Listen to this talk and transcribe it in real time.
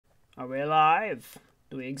Are we alive?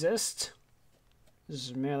 Do we exist? This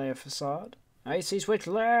is merely a facade. I see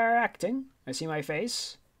Switchler acting. I see my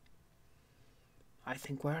face. I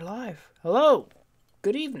think we're alive. Hello!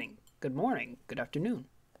 Good evening, good morning, good afternoon.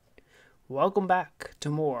 Welcome back to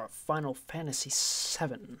more Final Fantasy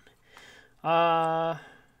VII.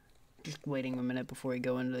 Just waiting a minute before we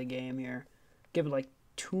go into the game here. Give it like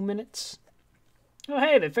 2 minutes. Oh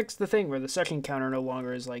hey, they fixed the thing where the session counter no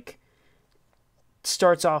longer is like...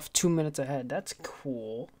 starts off 2 minutes ahead. That's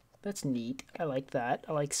cool. That's neat. I like that.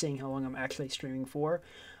 I like seeing how long I'm actually streaming for.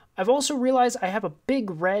 I've also realized I have a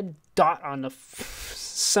big red dot on the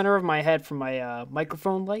center of my head from my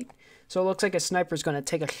microphone light. So it looks like a sniper's going to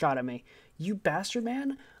take a shot at me. You bastard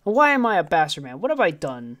man? Why am I a bastard man? What have I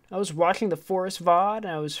done? I was watching the Forest VOD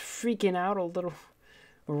and I was freaking out a little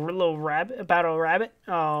rabbit about a rabbit.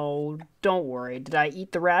 Oh, don't worry. Did I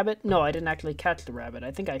eat the rabbit? No, I didn't actually catch the rabbit.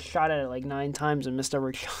 I think I shot at it like 9 times and missed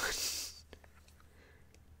every shot.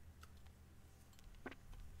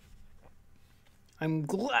 I'm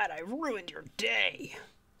glad I ruined your day,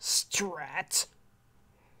 Strat.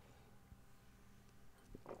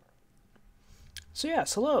 So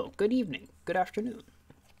yes, hello, good evening, good afternoon.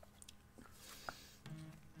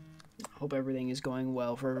 Hope everything is going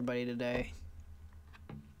well for everybody today.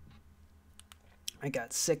 I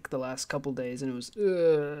got sick the last couple days and it was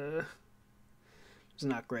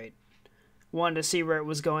not great. Wanted to see where it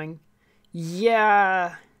was going.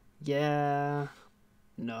 Yeah.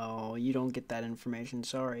 No, you don't get that information,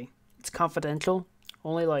 sorry. It's confidential.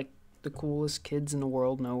 Only, like, the coolest kids in the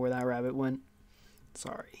world know where that rabbit went.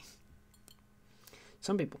 Sorry.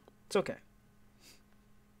 Some people. It's okay.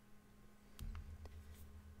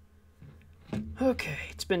 Okay,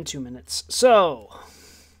 it's been 2 minutes. So,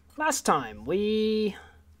 last time we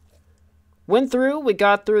went through, we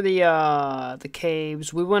got through the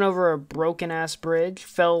caves. We went over a broken-ass bridge,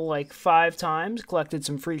 fell, like, 5 times, collected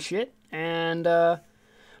some free shit, and,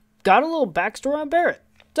 got a little backstory on Barret.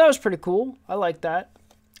 That was pretty cool. I like that.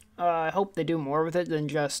 I hope they do more with it than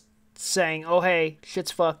just saying, oh, hey,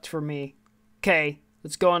 shit's fucked for me. Okay,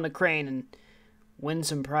 let's go on the crane and win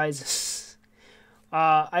some prizes.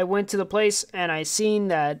 I went to the place and I seen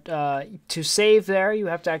that to save there, you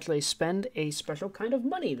have to actually spend a special kind of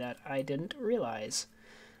money that I didn't realize.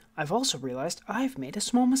 I've also realized I've made a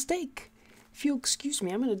small mistake. If you'll excuse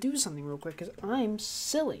me, I'm going to do something real quick because I'm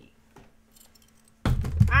silly.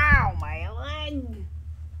 Ow, my leg!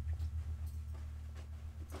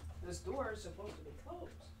 This door is supposed to be closed.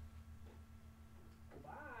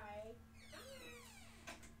 Goodbye.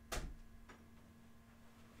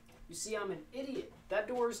 You see, I'm an idiot. That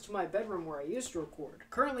door is to my bedroom where I used to record.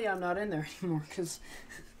 Currently, I'm not in there anymore because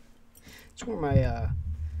it's where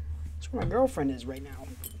my girlfriend is right now.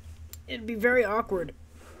 It'd be very awkward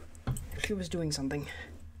if she was doing something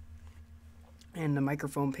and the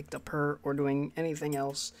microphone picked up her or doing anything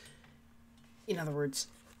else. In other words,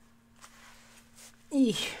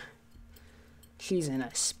 she's in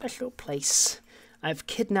a special place. I've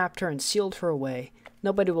kidnapped her and sealed her away.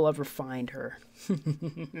 Nobody will ever find her.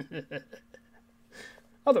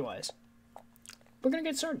 Otherwise, we're gonna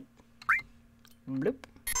get started. Bloop.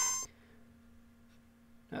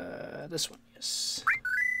 This one, yes.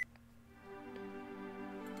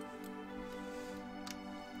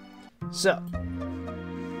 So,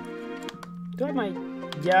 do I have my...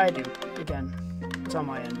 Yeah, I do. Again, it's on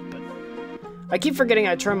my end, but... I keep forgetting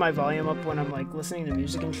I turn my volume up when I'm, like, listening to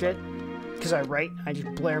music and shit. Because I write, I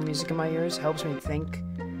just blare music in my ears. Helps me think.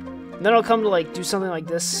 And then I'll come to, like, do something like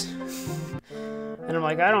this. And I'm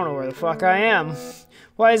like, I don't know where the fuck I am.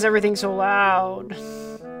 Why is everything so loud?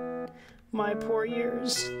 My poor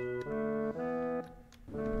ears.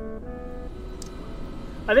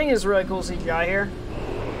 I think it's really cool CGI here.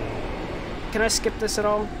 Can I skip this at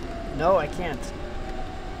all? No, I can't.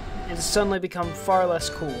 It has suddenly become far less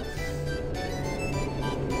cool.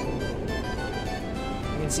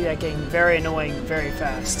 You can see that getting very annoying very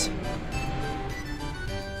fast.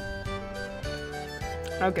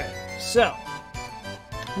 Okay, so.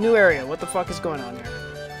 New area. What the fuck is going on here?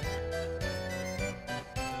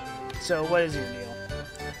 So, what is your deal?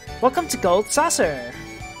 Welcome to Gold Saucer!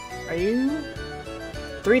 Are you...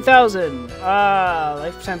 3,000!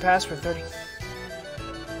 Lifetime pass for 30...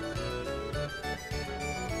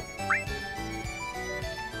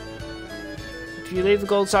 If you leave the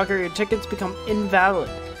Gold Saucer, your tickets become invalid.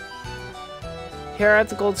 Here at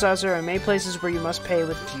the Gold Saucer are many places where you must pay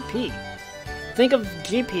with GP. Think of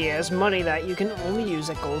GP as money that you can only use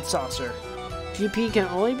at Gold Saucer. GP can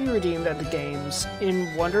only be redeemed at the games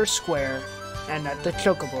in Wonder Square and at the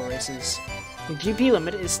Chocobo races. The GP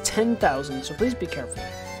limit is 10,000, so please be careful.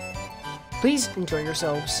 Please enjoy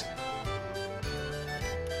yourselves.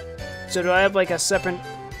 So do I have like a separate...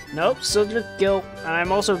 Nope, still just Gil. And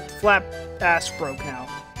I'm also flat ass broke now.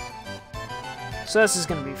 So this is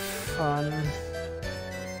gonna be fun.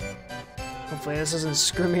 Hopefully this doesn't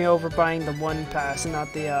screw me over buying the one pass and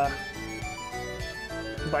not the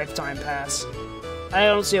lifetime pass. I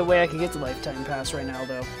don't see a way I could get the lifetime pass right now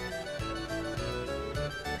though.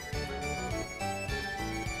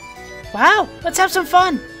 Wow, let's have some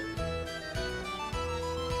fun!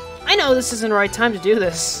 I know this isn't the right time to do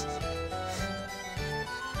this.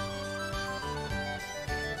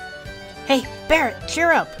 Hey, Barret,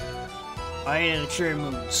 cheer up! I ain't in a cheery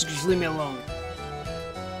mood, so just leave me alone.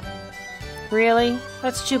 Really?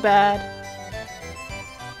 That's too bad.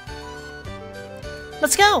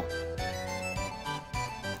 Let's go!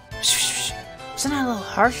 Isn't that a little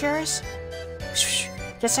harsh, Eris?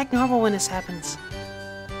 Just act normal when this happens.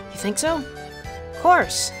 You think so? Of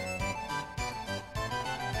course.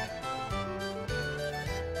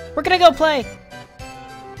 We're gonna go play!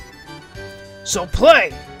 So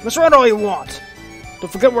play! Let's run all you want!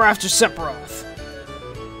 Don't forget we're after Sephiroth.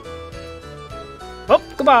 Oh,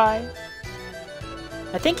 goodbye!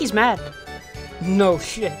 I think he's mad. No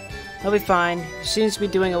shit. He'll be fine. He seems to be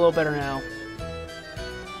doing a little better now.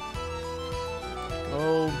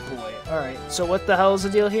 Oh boy. Alright, so what the hell is the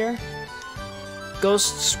deal here?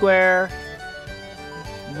 Ghost square.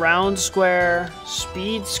 Round square.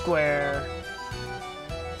 Speed square.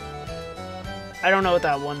 I don't know what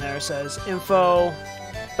that one there says. Info.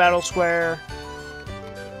 Battle square.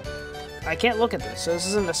 I can't look at this, so this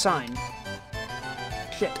isn't a sign.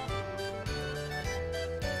 Shit.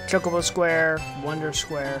 Chocobo Square, Wonder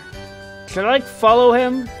Square. Should I, like, follow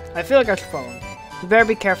him? I feel like I should follow him. You better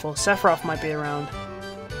be careful. Sephiroth might be around.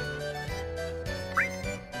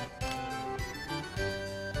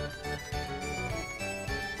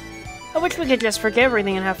 I wish we could just forget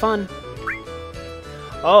everything and have fun.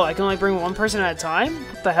 Oh, I can only bring one person at a time?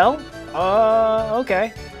 What the hell?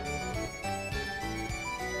 Okay.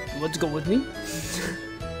 Let's go with me.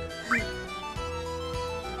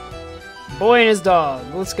 Boy and his dog.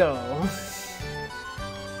 Let's go.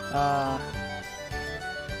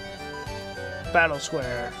 Battle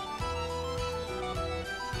Square.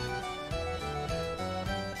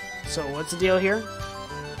 So, what's the deal here?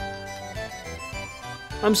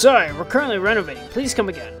 I'm sorry, we're currently renovating. Please come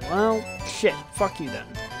again. Well, shit. Fuck you then.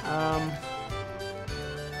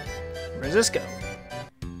 Where's this go?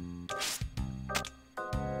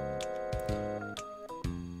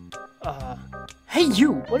 Hey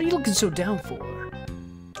you! What are you looking so down for?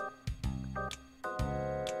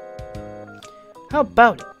 How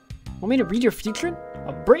about it? Want me to read your future?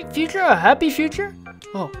 A bright future? A happy future?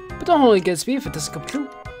 Oh, but don't hold it against me if it doesn't come true.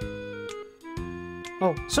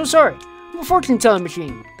 Oh, so sorry. I'm a fortune-telling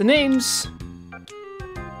machine. The name's...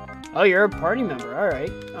 Oh, you're a party member.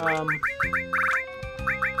 Alright.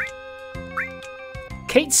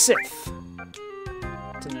 Kate Sith.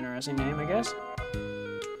 It's an interesting name, I guess.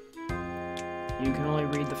 You can only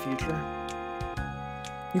read the future.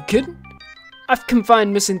 You kidding? I can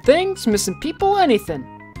find missing things, missing people, anything.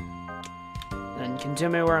 Then can tell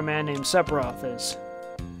me where a man named Sephiroth is.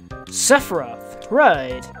 Sephiroth,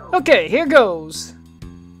 right. Okay, here goes.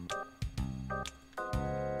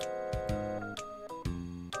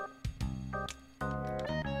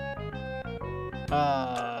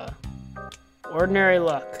 Ordinary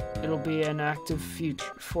luck. It'll be an active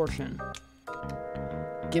fortune.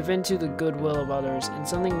 Give in to the goodwill of others, and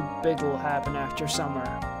something big will happen after summer.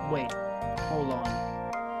 Wait, hold on.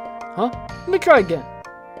 Huh? Let me try again.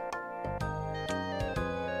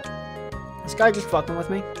 This guy just fucking with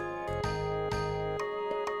me?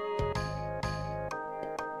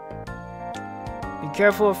 Be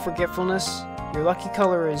careful of forgetfulness. Your lucky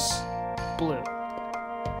color is blue.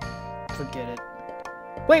 Forget it.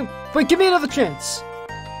 Wait, give me another chance.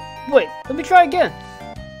 Wait, let me try again.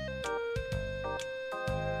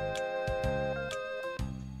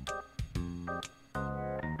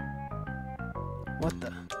 What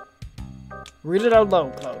the? Read it out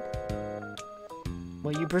loud, Cloud.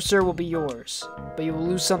 What you pursue will be yours, but you will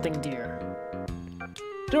lose something dear.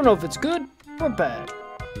 Don't know if it's good or bad.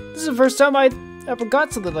 This is the first time I ever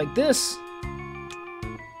got something like this.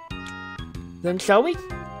 Then shall we?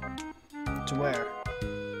 To where?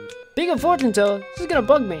 Being a fortune teller, this is gonna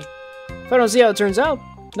bug me. If I don't see how it turns out,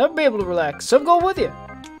 I'll never be able to relax, so I'm going with you.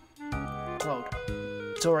 Cloud,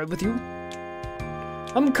 it's alright with you?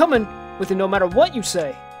 I'm coming with you no matter what you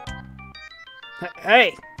say.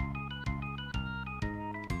 Hey!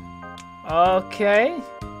 Okay.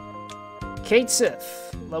 Kate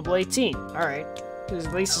Sith, level 18. Alright. He's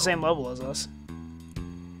at least the same level as us.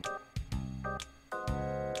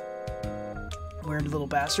 Weird little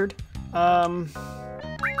bastard.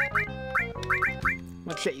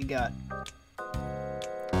 What shit you got?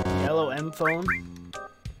 Yellow M phone.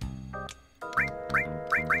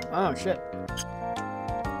 Oh shit.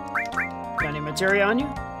 Got any materia on you?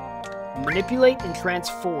 Manipulate and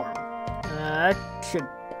transform. That should...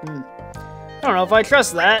 I don't know if I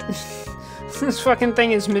trust that. This fucking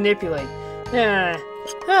thing is manipulate. Yeah.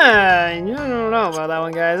 I don't know about that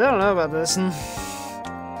one, guys. I don't know about this.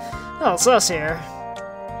 Oh, sus here.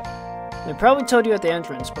 They probably told you at the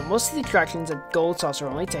entrance, but most of the attractions at Gold Saucer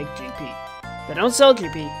only take GP. They don't sell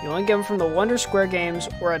GP. You only get them from the Wonder Square games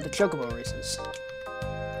or at the Chocobo races.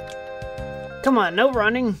 Come on, no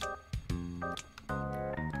running.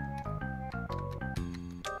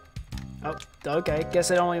 Oh, okay. Guess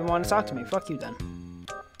they don't even want to talk to me. Fuck you then.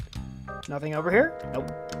 Nothing over here?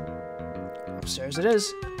 Nope. Upstairs it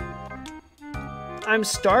is. I'm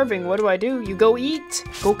starving. What do? You go eat.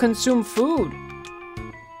 Go consume food.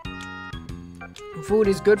 Food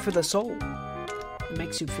is good for the soul. It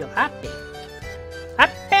makes you feel happy.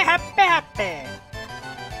 Happy, happy, happy.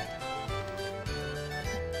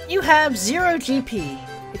 You have 0 GP.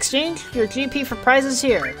 Exchange your GP for prizes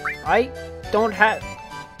here. I don't have...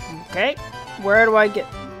 Okay. Where do I get...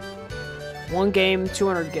 1 game,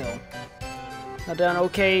 200 gil. Now done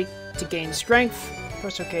OK to gain strength.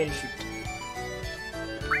 Press OK to shoot.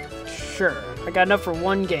 Sure. I got enough for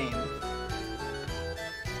 1 game.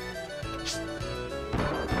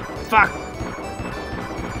 Fuck!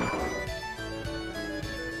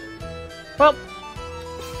 Well,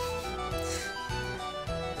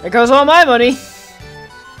 there goes all my money.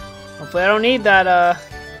 Hopefully I don't need that,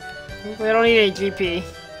 hopefully I don't need any GP.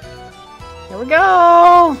 Here we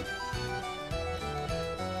go!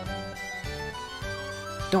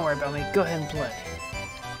 Don't worry about me, go ahead and play.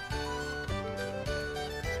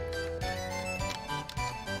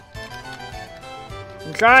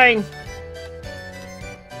 I'm trying!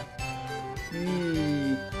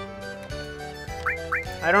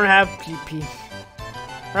 I don't have GP.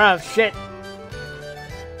 Oh, shit.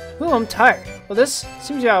 Ooh, I'm tired. Well, this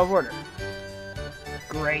seems out of order.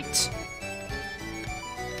 Great.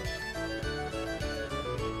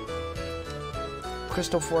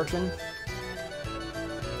 Crystal Fortune.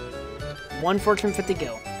 1 fortune, 50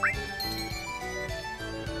 gil.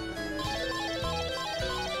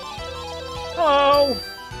 Hello!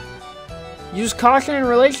 Use caution in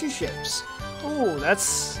relationships. Ooh,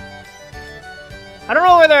 that's... I don't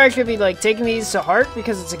know whether I should be, like, taking these to heart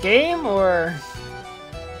because it's a game, or...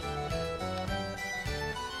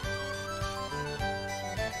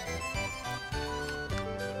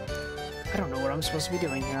 I don't know what I'm supposed to be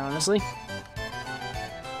doing here, honestly.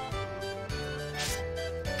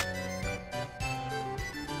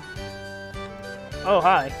 Oh,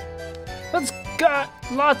 hi. Let's get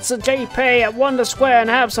lots of JP at Wonder Square and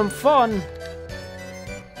have some fun!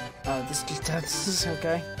 Oh, this is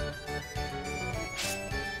okay.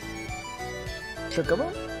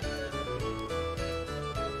 Chocobo?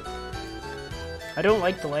 I don't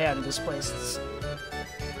like the layout of this place. It's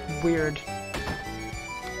weird.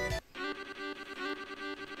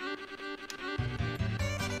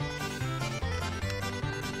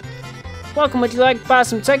 Welcome, would you like to buy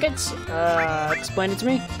some tickets? Explain it to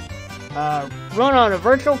me. Run on a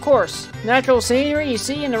virtual course. Natural scenery you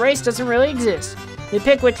see in the race doesn't really exist. You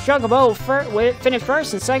pick which Chocobo will finish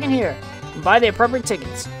first and second here, and buy the appropriate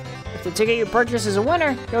tickets. If the ticket you purchase is a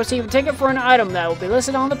winner, you'll receive a ticket for an item that will be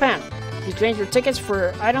listed on the panel. You exchange your tickets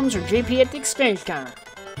for items or GP at the exchange counter.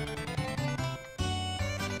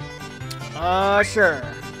 Sure.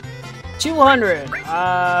 200.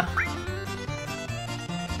 Yeah,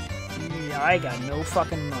 I got no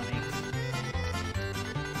fucking money.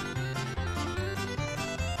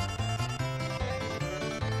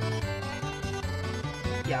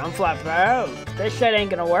 Yeah, I'm flat broke. This shit ain't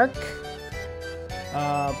gonna work.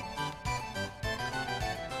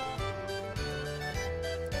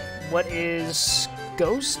 What is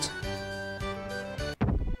Ghost?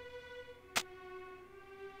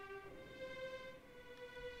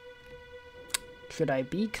 Should I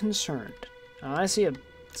be concerned? I see a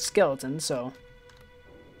skeleton, so...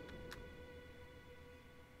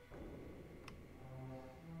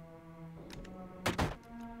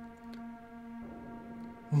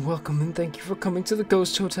 Welcome and thank you for coming to the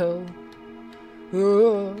Ghost Hotel.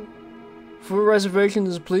 For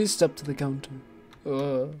reservations, please step to the counter.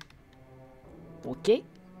 Okay.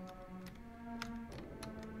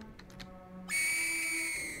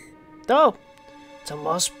 Oh, it's a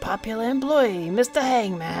most popular employee, Mr.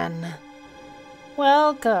 Hangman.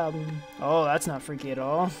 Welcome. Oh, that's not freaky at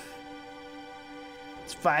all.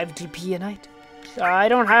 It's 5 GP a night. I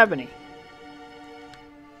don't have any.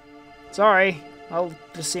 Sorry. I'll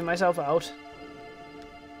just see myself out.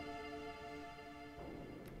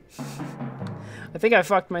 I think I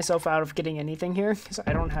fucked myself out of getting anything here, because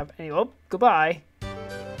I don't have any... Oh, goodbye.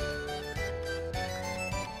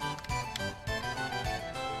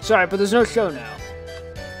 Sorry, but there's no show now.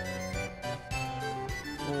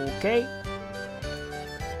 Okay.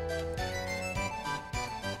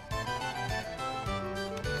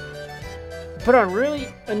 Put on a really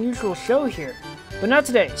unusual show here, but not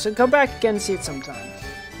today, so come back again and see it sometime.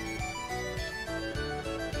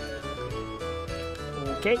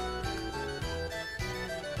 Okay.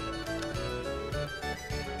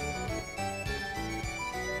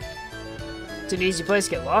 It's an easy place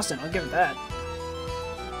to get lost in, I'll give it that.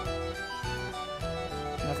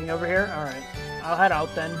 Nothing over here? Alright. I'll head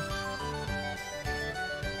out then.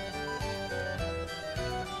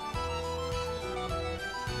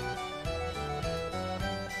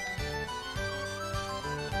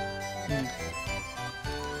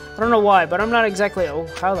 I don't know why, but I'm not exactly... Oh,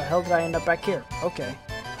 how the hell did I end up back here? Okay.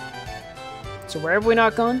 So where have we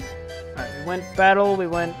not gone? Alright, we went battle, we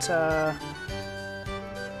went,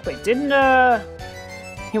 Wait, didn't,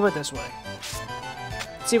 He went this way.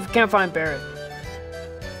 Let's see if we can't find Barret.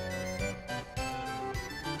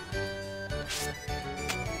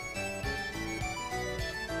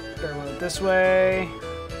 Barret went this way.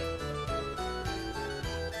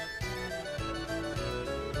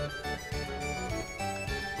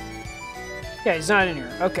 Yeah, he's not in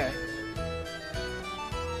here. Okay.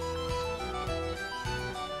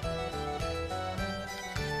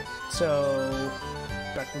 So,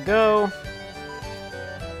 back we go.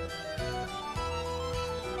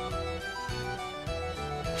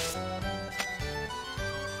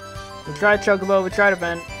 We tried Chocobo, we tried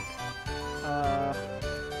Event.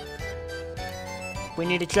 We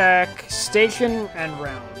need to check Station and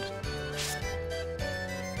Round.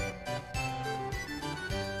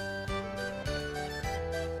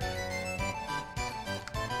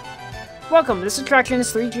 Welcome, this attraction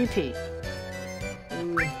is 3GP.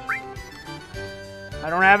 I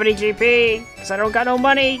don't have any GP, because I don't got no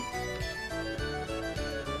money.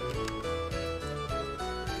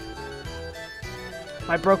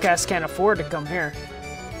 My broke ass can't afford to come here.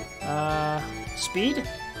 Speed? I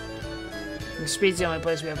think Speed's the only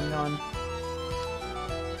place we haven't gone.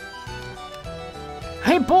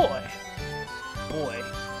 Hey, boy! Boy.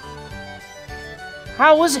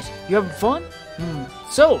 How was it? You having fun?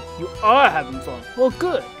 So, you are having fun. Well,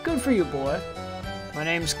 good. Good for you, boy. My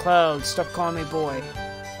name's Cloud. Stop calling me boy.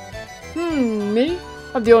 Me?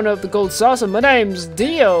 I'm the owner of the Gold Saucer. My name's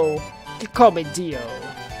Dio. You call me Dio.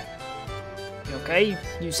 You okay?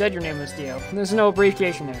 You said your name was Dio. There's no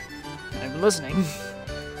abbreviation there. I've been listening.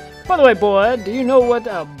 By the way, boy, do you know what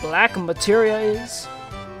a black materia is?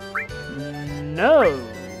 No.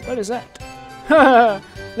 What is that?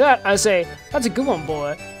 That, I say, that's a good one,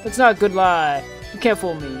 boy. That's not a good lie. You can't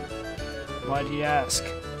fool me. Why do you ask?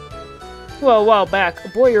 Well, a while back, a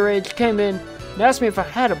boy your age came in and asked me if I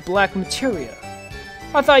had a black materia.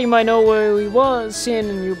 I thought you might know where he was,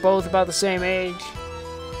 seeing you're both about the same age.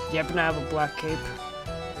 Do you happen to have a black cape?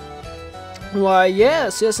 Why,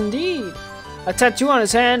 yes indeed. A tattoo on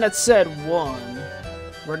his hand that said 1.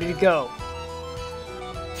 Where did he go?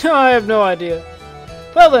 I have no idea.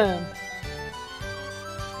 Well then.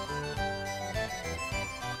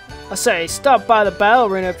 I say, stop by the battle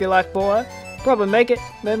arena if you like, boy. Probably make it.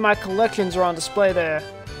 Maybe my collections are on display there.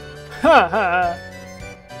 Ha ha.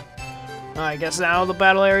 I guess now the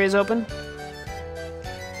battle area is open.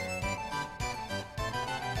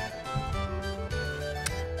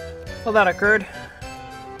 Well, that occurred.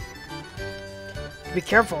 Be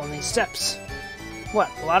careful on these steps. What?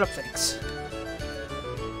 A lot of things.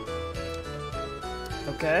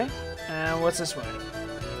 Okay. And what's this way?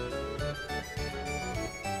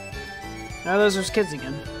 Now those are kids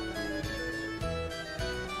again.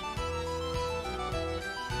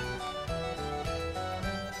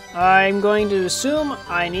 I'm going to assume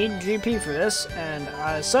I need GP for this, and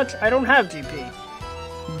as such, I don't have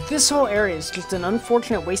GP. This whole area is just an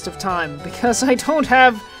unfortunate waste of time because I don't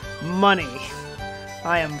have money.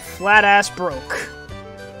 I am flat-ass broke.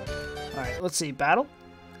 Alright, let's see. Battle?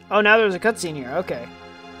 Oh, now there's a cutscene here. Okay.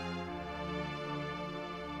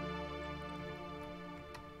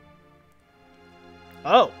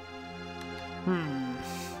 Oh.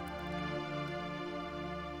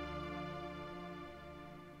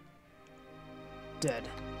 Dead.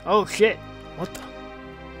 Oh, shit. What the?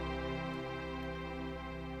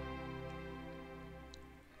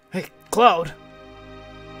 Hey, Cloud.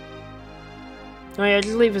 Oh yeah,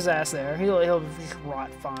 just leave his ass there. He'll just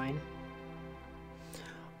rot fine.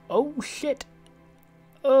 Oh shit.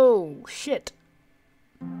 Oh, shit.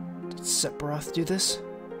 Did Sephiroth do this?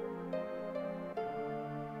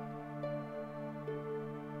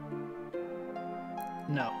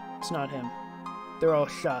 No, it's not him. They're all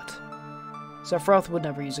shot. Sephiroth would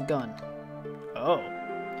never use a gun. Oh.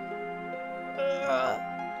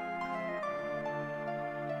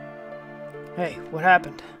 Hey, what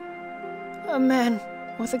happened? A man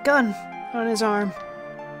with a gun on his arm.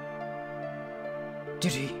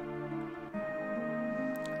 Did he?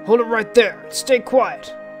 Hold it right there. Stay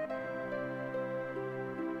quiet.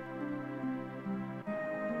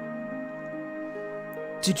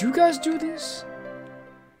 Did you guys do this?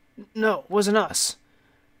 No, it wasn't us.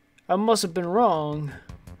 I must have been wrong.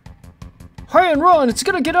 Hurry and run! It's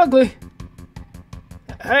gonna get ugly!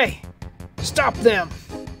 Hey! Stop them!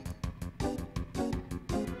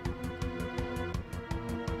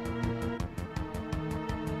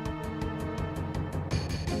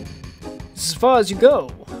 This is as far as you go.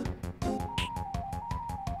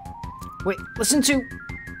 Wait, listen to...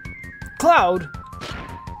 Cloud!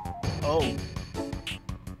 Oh.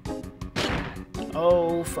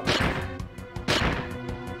 Oh, fuck.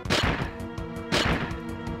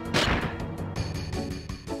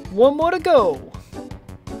 One more to go.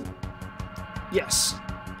 Yes.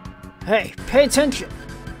 Hey, pay attention.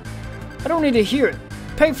 I don't need to hear it.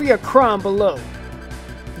 Pay for your crime below.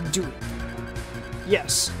 Do it.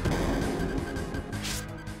 Yes.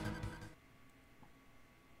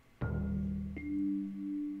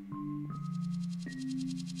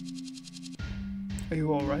 Are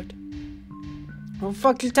you alright? What the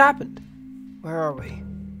fuck just happened? Where are we?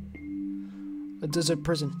 A desert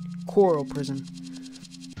prison. Coral prison.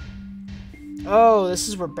 Oh, this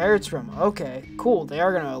is where Barret's from. Okay, cool. They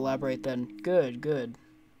are going to elaborate then. Good, good.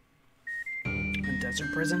 A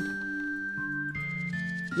desert prison?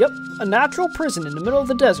 Yep, a natural prison in the middle of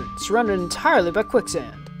the desert, surrounded entirely by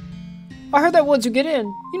quicksand. I heard that once you get in,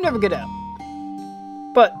 you never get out.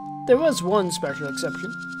 But there was one special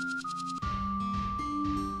exception.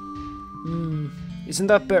 Isn't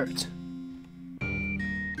that Barret?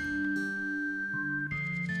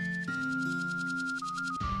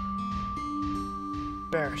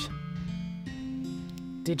 Barret.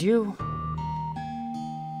 Did you?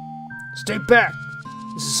 Stay back!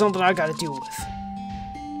 This is something I gotta deal with.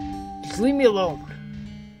 Just leave me alone.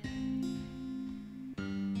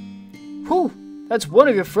 Whew! That's one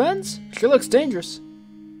of your friends? Sure looks dangerous.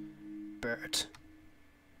 Barret.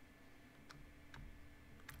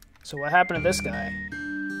 So what happened to this guy?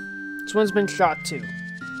 This one's been shot too.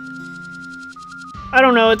 I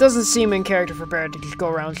don't know, it doesn't seem in character for Barret to just go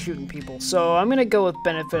around shooting people, so I'm gonna go with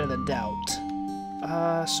benefit of the doubt.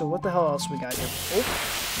 So what the hell else we got here? Oh,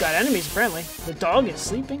 got enemies apparently. The dog is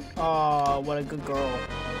sleeping? Aw, what a good girl.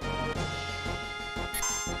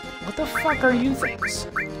 What the fuck are you things?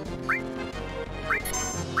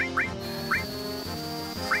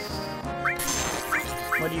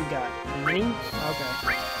 What do you got? A mini?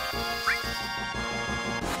 Okay.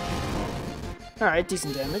 Alright,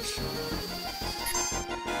 decent damage.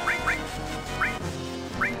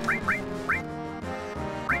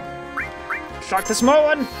 Shock the small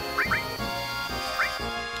one!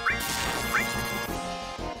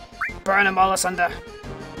 Burn them all asunder!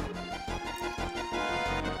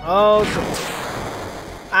 Oh,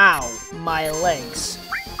 shit. Ow, my legs.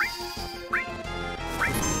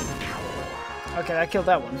 Okay, I killed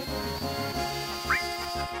that one.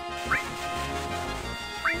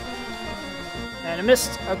 And I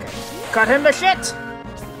missed. Okay. Cut him to shit!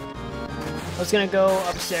 I was gonna go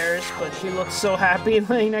upstairs, but she looked so happy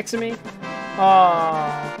laying next to me.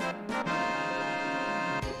 Aww.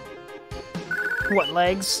 What,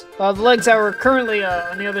 legs? The legs that were currently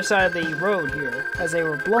on the other side of the road here, as they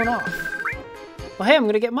were blown off. Well, hey, I'm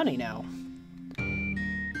gonna get money now.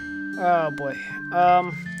 Oh, boy.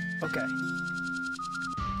 Okay.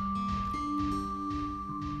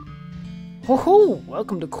 Woohoo!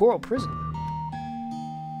 Welcome to Coral Prison.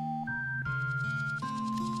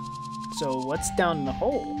 So, what's down in the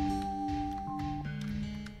hole?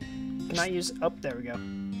 Can I use... Oh, there we go.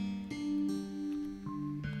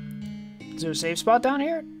 Is there a safe spot down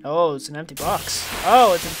here? Oh, it's an empty box.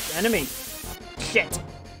 Oh, it's an enemy. Shit.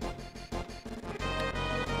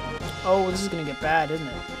 Oh, this is gonna get bad, isn't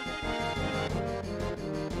it?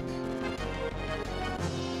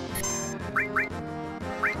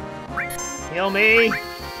 Heal me!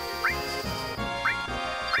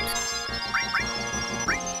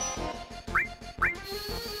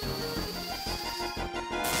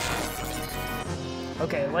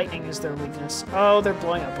 Okay, lightning is their weakness. Oh, they're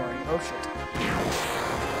blowing up already. Oh, shit.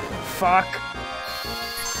 Fuck.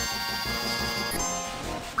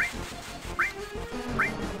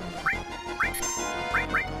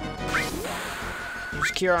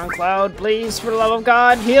 cure on Cloud, please, for the love of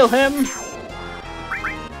God, heal him!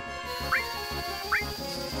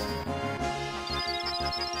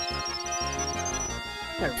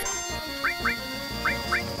 There we go.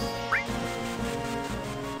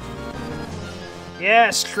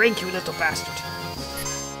 Yes, drink, you little bastard.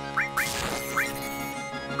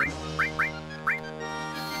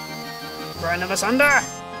 Burn him asunder!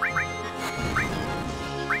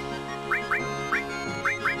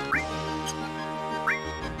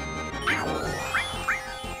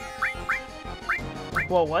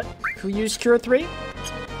 Whoa, what? Who used Cure 3?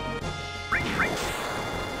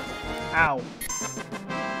 Ow.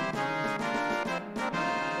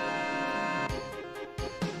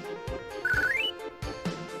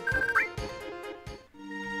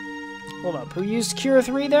 Hold up, who used Cure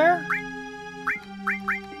 3 there?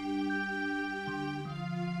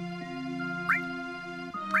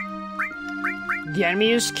 The enemy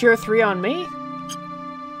used Cure 3 on me?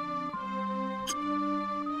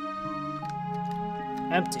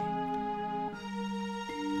 Empty.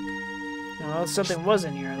 Well, something was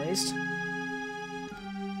in here at least.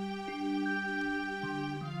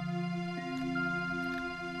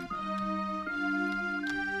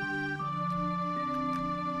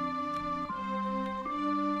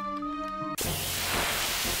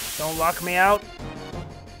 Don't lock me out.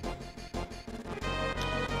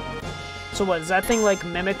 So what, does that thing like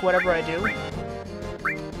mimic whatever I do?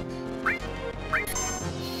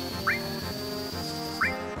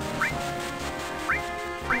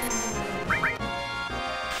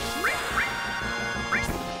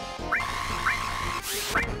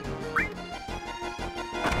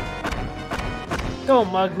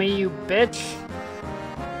 Don't mug me, you bitch.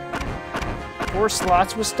 4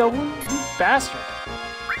 slots was stolen? You bastard.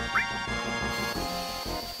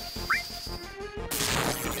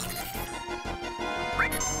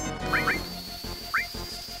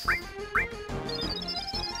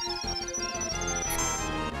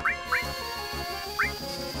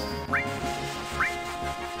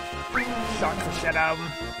 Shock the shit out of him.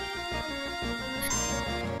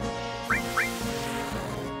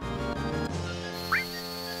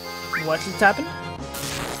 What's just happened?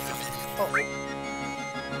 Oh.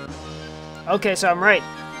 Okay, so I'm right.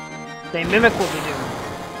 They mimic what we do.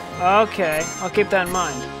 Okay, I'll keep that in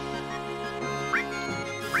mind.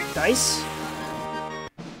 Dice?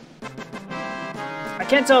 I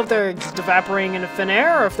can't tell if they're just evaporating into thin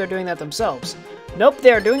air or if they're doing that themselves. Nope,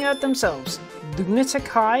 they're doing that themselves. Lunatic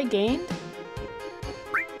High gained?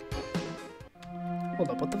 Hold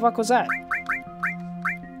up, what the fuck was that?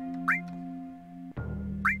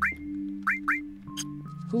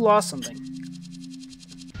 Who lost something?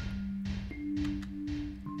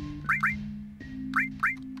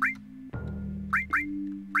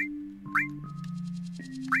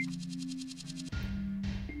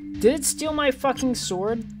 Did it steal my fucking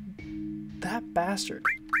sword? That bastard.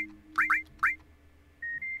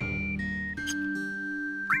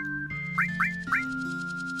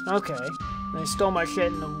 Okay. They stole my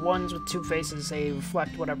shit, and the ones with 2 faces, they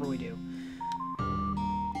reflect whatever we do.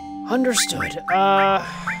 Understood. Is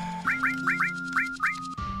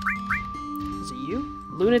it you?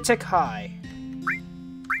 Lunatic High.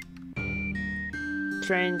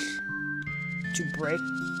 Change to break.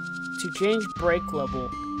 To change break level.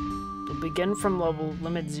 To begin from level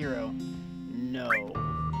limit 0. No.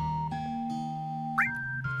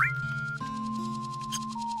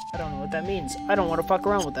 I don't know what that means. I don't want to fuck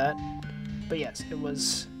around with that. But yes, it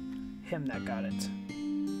was him that got it.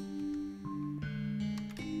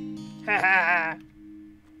 Haha.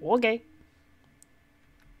 Okay.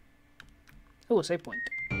 Oh, a save point.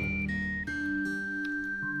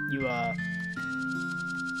 You, having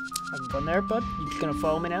fun there, bud? You just gonna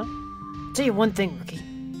follow me now? I'll tell you one thing, rookie.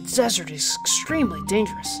 The desert is extremely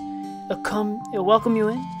dangerous. It'll welcome you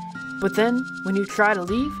in, but then, when you try to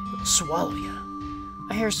leave, it'll swallow you.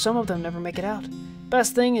 I hear some of them never make it out.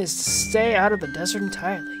 Best thing is to stay out of the desert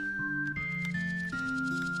entirely.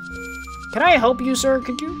 Can I help you, sir?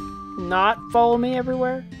 Could you not follow me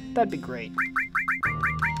everywhere? That'd be great.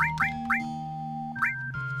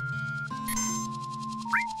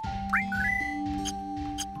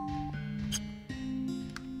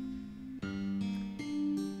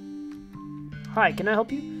 Hi, can I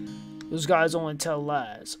help you? Those guys only tell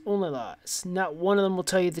lies. Only lies. Not one of them will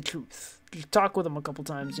tell you the truth. You talk with them a couple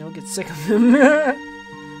times, you don't get sick of them. This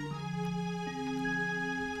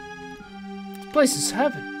place is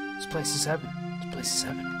heaven. This place is heaven. This place is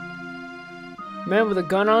heaven. Man with a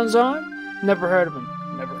gun on his arm? Never heard of him.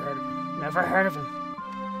 Never heard of him. Never heard of him.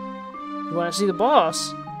 You want to see the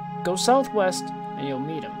boss? Go southwest and you'll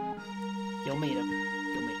meet him. You'll meet him.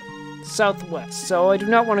 You'll meet him. Southwest. So I do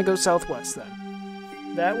not want to go southwest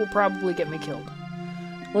then. That will probably get me killed.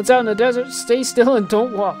 Once out in the desert, stay still and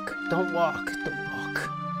don't walk. Don't walk. Don't walk.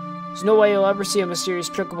 There's no way you'll ever see a mysterious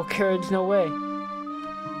truckable carriage. No way.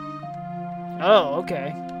 Oh,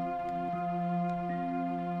 okay.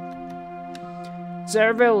 This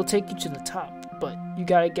elevator will take you to the top, but you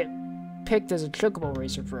gotta get picked as a truckable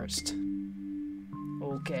racer first.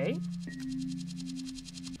 Okay.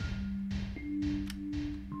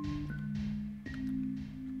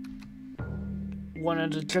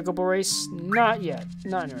 Wanted a truckable race? Not yet.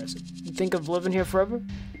 Not interested. You think of living here forever?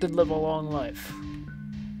 Then live a long life.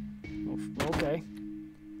 Okay.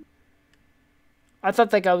 I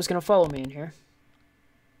thought that guy was gonna follow me in here.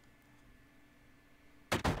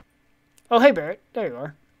 Oh, hey, Barret. There you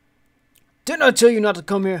are. Didn't I tell you not to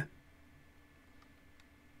come here?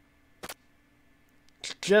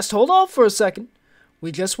 Just hold off for a second.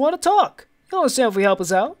 We just want to talk. You understand if we help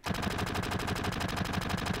us out?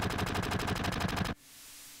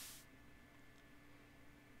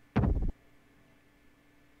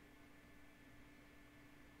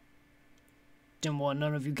 Didn't want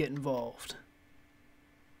none of you get involved.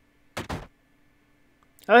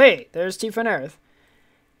 Oh, hey, there's Tifa and Aerith.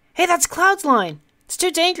 Hey, that's Cloud's line. It's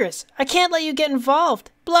too dangerous. I can't let you get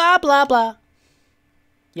involved. Blah, blah, blah.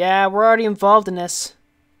 Yeah, we're already involved in this.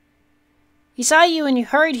 He saw you and you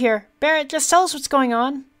hurried here. Barret, just tell us what's going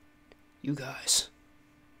on. You guys.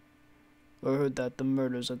 I heard that the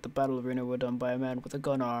murders at the battle arena were done by a man with a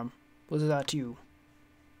gun arm. Was that you?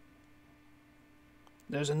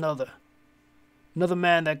 There's another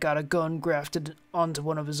man that got a gun grafted onto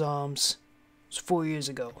one of his arms. It was 4 years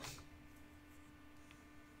ago.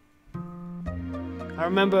 I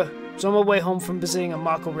remember I was on my way home from visiting a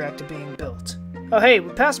Mako reactor being built. Oh hey,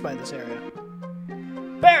 we passed by this area.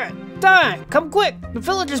 Barret! Die! Come quick! The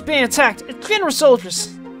village is being attacked! It's general soldiers!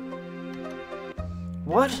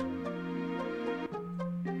 What?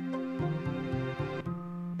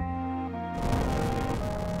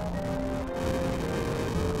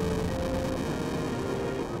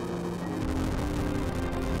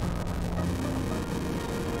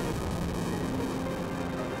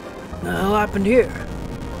 What the hell happened here?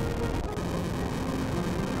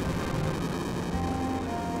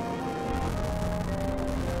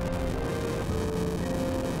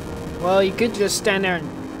 Well, you could just stand there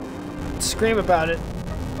and scream about it,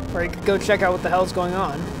 or you could go check out what the hell's going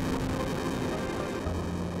on.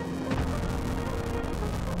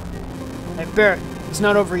 Hey, Barret, it's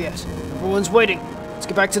not over yet. Everyone's waiting. Let's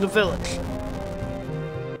get back to the village.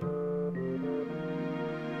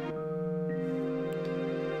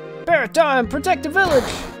 Barret, time! Protect the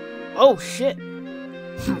village! Oh, shit.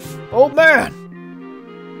 Old man!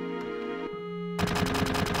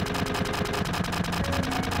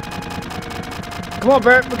 Come on,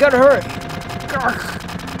 Barret, we gotta hurry.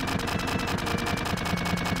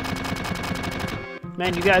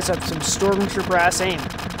 Man, you guys have some stormtrooper ass aim.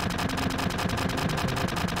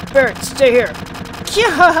 Barret, stay here.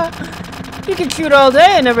 Yeah, you can shoot all day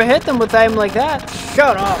and never hit them with aim like that.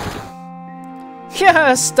 Shut up.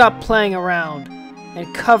 Yeah, stop playing around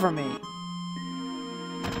and cover me.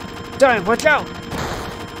 Dime, watch out.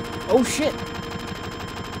 Oh shit.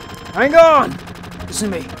 Hang on.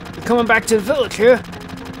 Listen to me. You're coming back to the village here?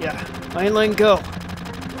 Yeah, I ain't letting go.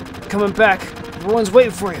 You're coming back. Everyone's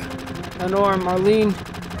waiting for you. Lenore and Marlene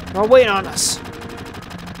are waiting on us.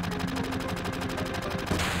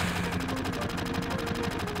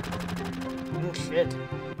 Oh, shit.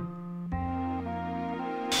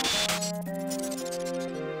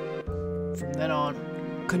 From then on,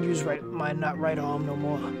 I couldn't use my right arm no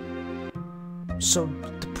more. I was so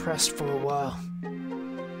depressed for a while.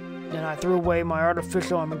 Then I threw away my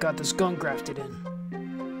artificial arm and got this gun grafted in.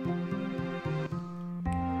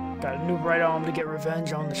 Got a new right arm to get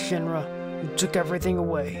revenge on the Shinra who took everything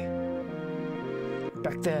away.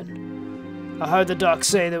 Back then, I heard the doc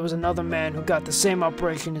say there was another man who got the same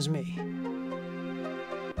operation as me.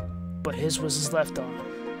 But his was his left arm.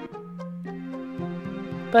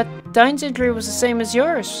 But Dine's injury was the same as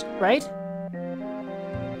yours, right?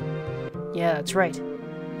 Yeah, that's right.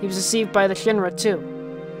 He was deceived by the Shinra too.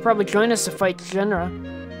 Probably join us to fight Shinra.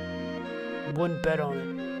 Wouldn't bet on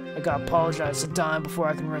it. I gotta apologize to Dime before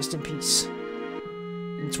I can rest in peace.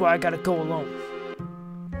 And that's why I gotta go alone.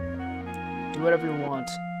 Do whatever you want.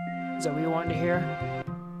 Is that what you want to hear?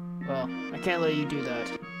 Well, I can't let you do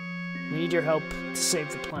that. We need your help to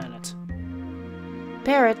save the planet.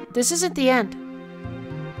 Barret, this isn't the end.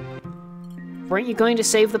 Weren't you going to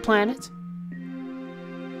save the planet?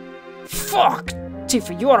 Fuck!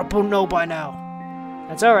 Tifa, you ought to know by now.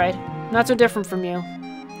 That's alright. Not so different from you.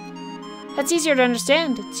 That's easier to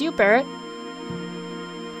understand. It's you, Barret.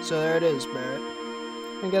 So there it is, Barret.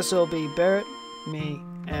 I guess it'll be Barret, me,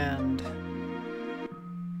 and...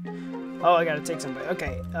 Oh, I gotta take somebody.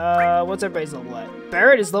 Okay, what's everybody's level at?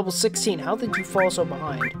 Barret is level 16. How did you fall so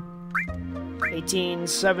behind? 18,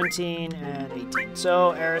 17, and 18.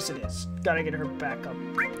 So, Eris it is. Gotta get her back up.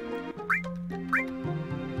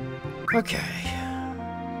 Okay.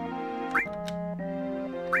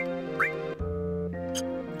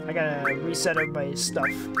 I gotta reset everybody's stuff.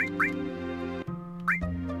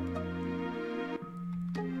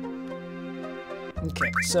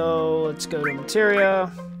 Okay, so let's go to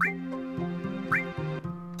materia.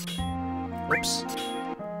 Oops.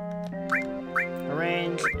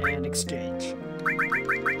 Arrange and exchange.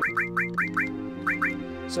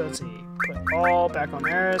 So let's see. Put all back on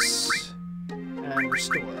Eris and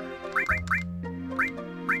restore.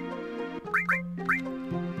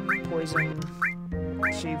 Poison.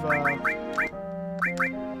 Shiva.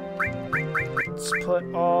 Let's put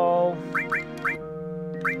all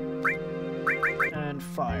and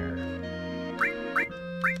fire.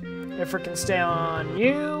 If it can stay on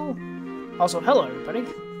you. Also, hello everybody.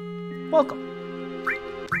 Welcome.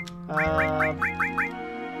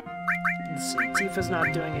 Let's see. Tifa's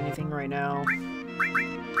not doing anything right now.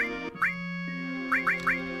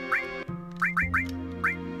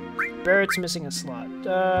 Barret's missing a slot.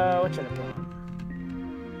 What should I put on?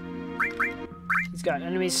 He's got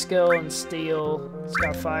enemy skill and steel. He's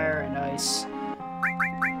got fire and ice.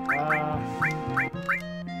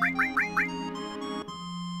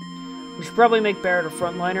 We should probably make Barret a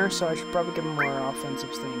frontliner, so I should probably give him more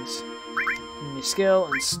offensive things. Enemy skill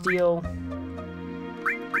and steel.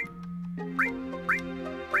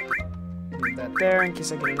 Leave that there in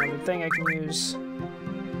case I get another thing I can use.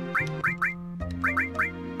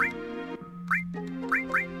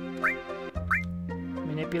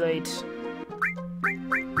 Manipulate.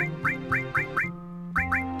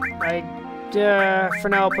 For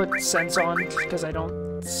now I'll put sense on, because I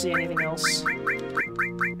don't see anything else.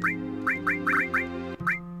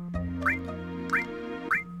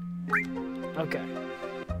 Okay.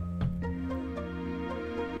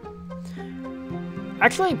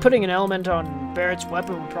 Actually, putting an element on Barret's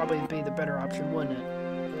weapon would probably be the better option, wouldn't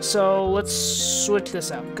it? So, let's switch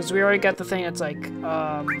this out, because we already got the thing that's like,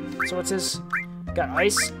 so what's his? Got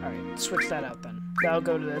ice? Alright, switch that out then. That'll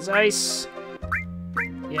go to this ice.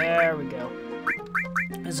 There we go.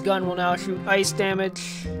 His gun will now shoot ice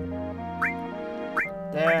damage.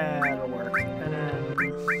 That'll work. And then...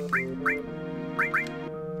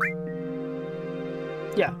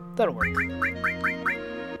 yeah, that'll work.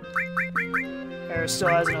 Eris still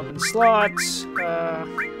has an open slot.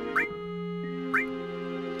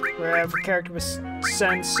 We have a character with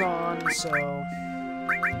sense on, so...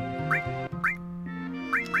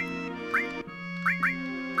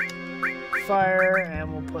 fire,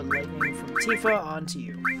 and we'll put lightning from Tifa onto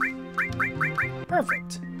you.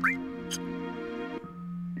 Perfect.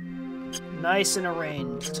 Nice and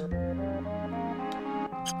arranged.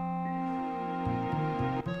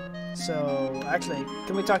 So, actually,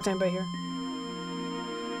 can we talk to anybody here?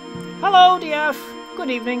 Hello, DF! Good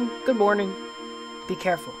evening, good morning. Be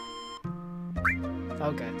careful.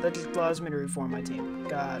 Okay, that just allows me to reform my team.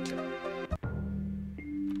 Gotcha.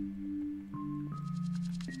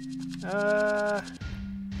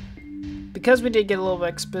 Because we did get a little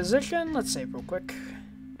exposition, let's save real quick.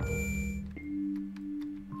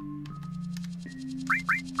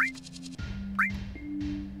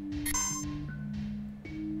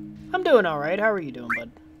 I'm doing alright. How are you doing, bud?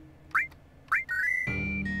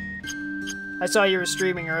 I saw you were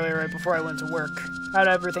streaming earlier right before I went to work. How'd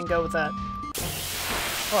everything go with that?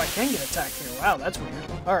 Oh, I can get attacked here. Wow, that's weird.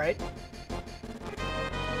 Alright.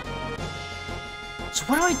 So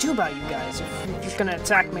what do I do about you guys if you're just gonna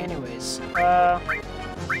attack me anyways?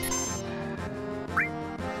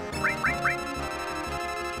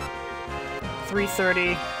 330,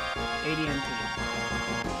 80 MP.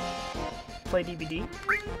 Play DVD?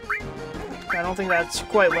 I don't think that's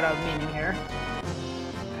quite what I'm meaning here.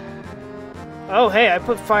 Oh, hey, I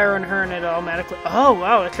put fire on her and it automatically... oh,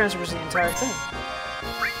 wow, it transfers the entire thing.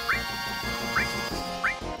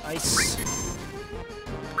 Ice.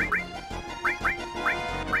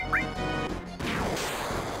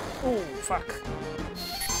 Oh, fuck.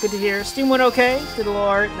 Good to hear. Steam went okay. Did a little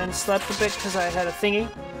art and then slept a bit because I had a thingy.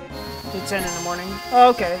 Did 10 in the morning. Oh,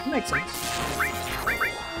 okay. Makes sense.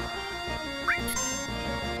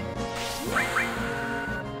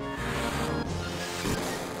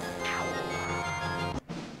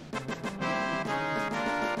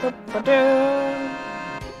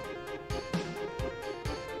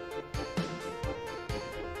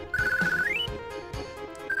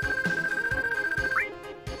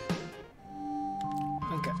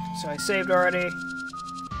 I saved already.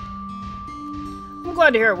 I'm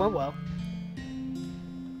glad to hear it went well.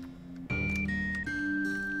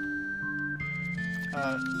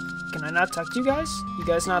 Can I not talk to you guys? You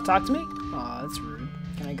guys not talk to me? Aw, that's rude.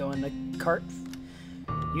 Can I go in the cart?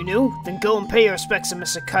 You knew? Then go and pay your respects to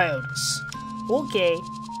Mr. Coyotes. Okay.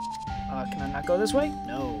 Can I not go this way?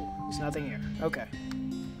 No. There's nothing here. Okay.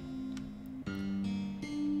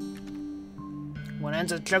 One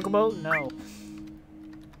ends at Chocobo? No.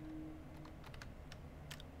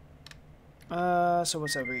 So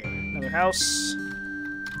what's over here? Another house.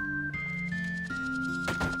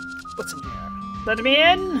 What's in here? Let me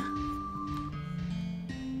in!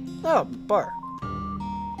 Oh, bar.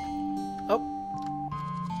 Oh.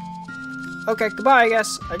 Okay, goodbye, I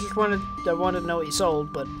guess. I wanted to know what you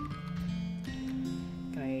sold, but...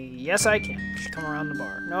 Can I... Yes, I can. Just come around the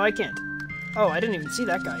bar. No, I can't. Oh, I didn't even see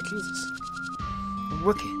that guy. Jesus. A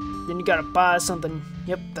rookie. Then you gotta buy something.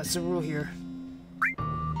 Yep, that's the rule here.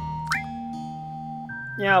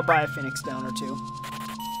 Yeah, I'll buy a Phoenix down or two.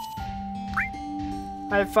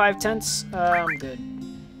 I have 5 tents. I'm good.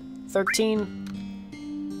 13.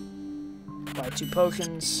 Buy 2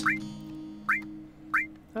 potions.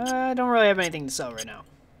 I don't really have anything to sell right now.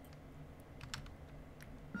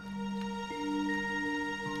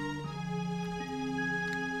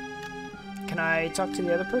 Can I talk to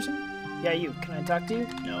the other person? Yeah, you. Can I talk to you?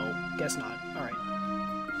 No, guess not. Alright.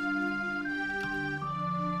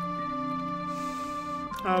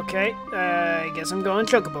 Okay, I guess I'm going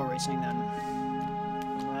chocobo racing then.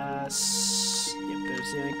 Yep,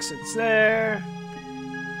 there's the exits there.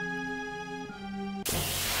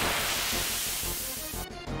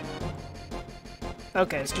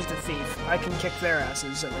 Okay, it's just a thief. I can kick their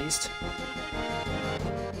asses, at least.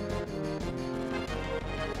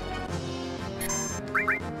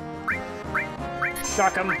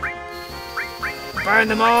 Shock them. Burn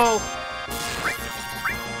them all!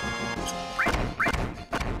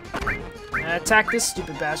 And attack this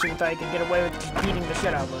stupid bastard until I can get away with just beating the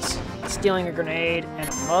shit out of us. Stealing a grenade and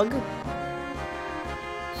a mug?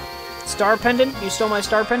 Star pendant? You stole my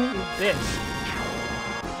star pendant? You bitch.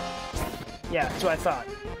 Yeah, that's what I thought.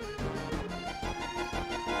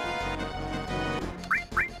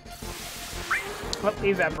 Oh, he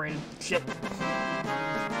evaporated. Shit.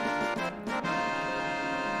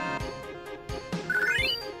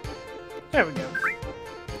 There we go.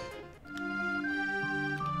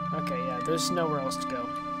 Okay, yeah, there's nowhere else to go.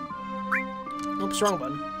 Oops, wrong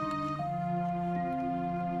button.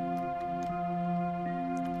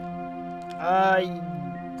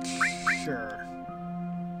 Sure.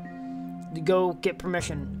 To go get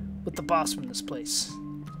permission with the boss from this place.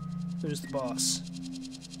 Who's the boss?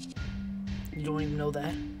 You don't even know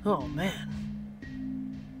that? Oh, man.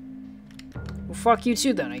 Well, fuck you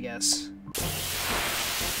too then, I guess.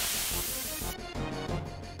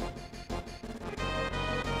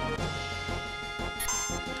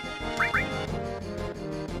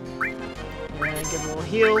 And give him a little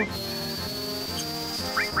heal.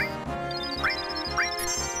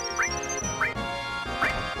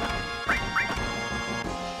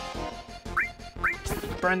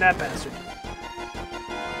 Burn that bastard.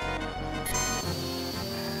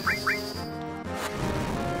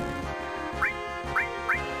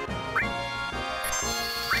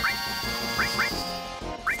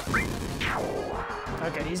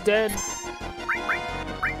 Okay, he's dead.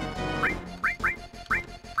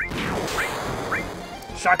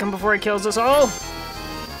 Shock him before he kills us all.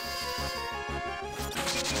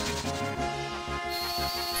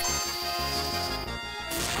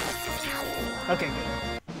 Okay, good.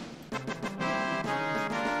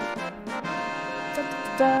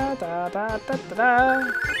 Da, da, da, da, da,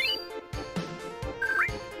 da.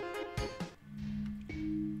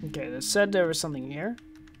 Okay, they said there was something here.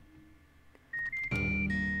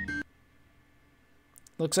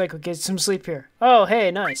 Looks like we get some sleep here. Oh,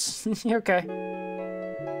 hey, nice. You're okay.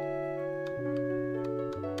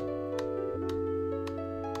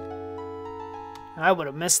 I would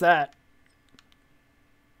have missed that.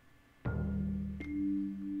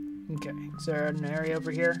 Okay, is there an area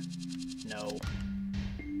over here? No.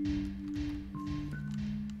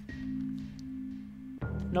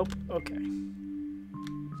 Nope, okay.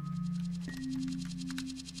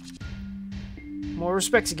 More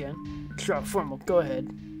respects again. Sure, formal, go ahead.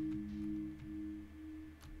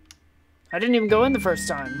 I didn't even go in the first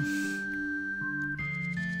time.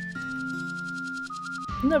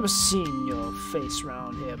 Never seen your face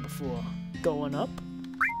round here before. Going up?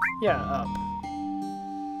 Yeah, up.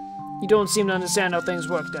 You don't seem to understand how things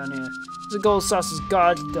work down here. There's a gold sauce's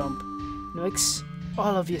guard dump. Mix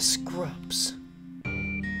all of your scrubs.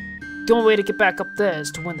 The only way to get back up there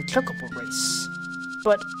is to win the chocobo race.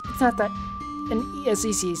 But it's not that as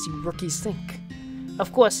easy as you rookies think.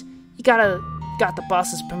 Of course, you got the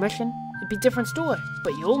boss's permission. It'd be a different story,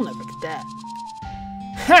 but you'll never get that.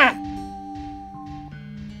 Ha!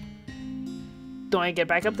 The only way to get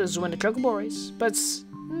back up there is to win the chocobo race, but it's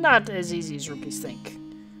not as easy as rookies think.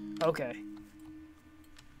 Okay.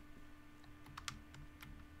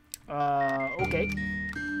 Okay.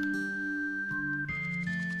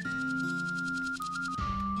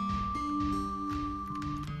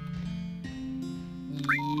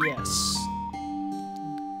 Yes.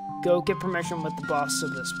 Go get permission with the boss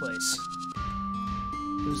of this place.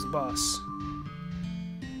 Who's the boss?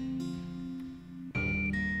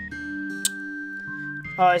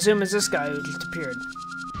 Oh, I assume it's this guy who just appeared.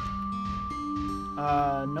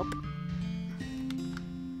 Nope.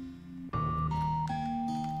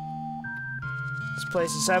 This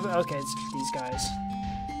place is having... Okay, it's these guys.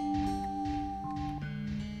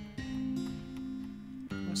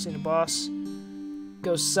 Want to see the boss?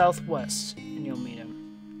 Go southwest, and you'll meet him.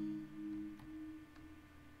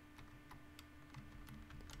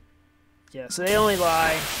 Yeah, so they only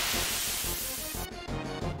lie.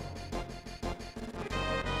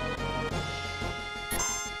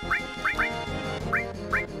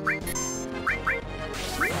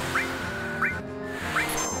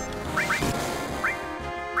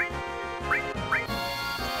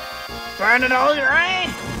 Burn it all, right?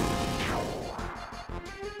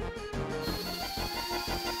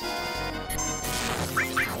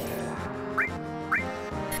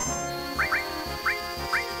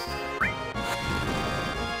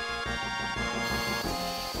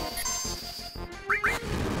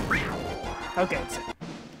 Okay, that's it.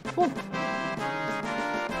 Whew.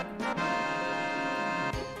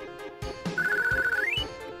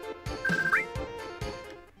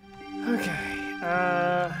 Okay,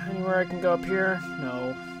 anywhere I can go up here?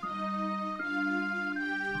 No.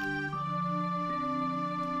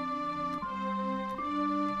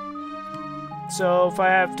 So if I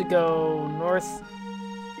have to go north...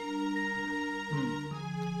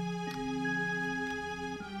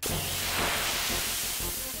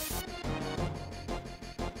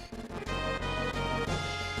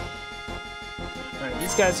 Alright,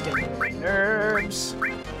 these guys are getting on my nerves.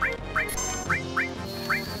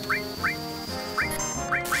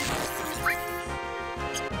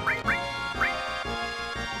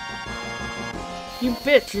 You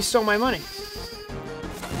bitch, you stole my money.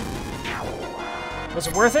 Was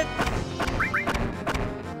it worth it?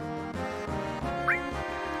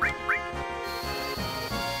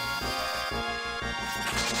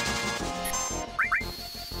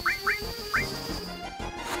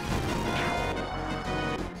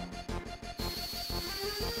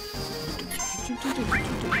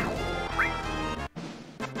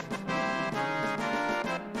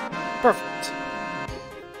 Perfect.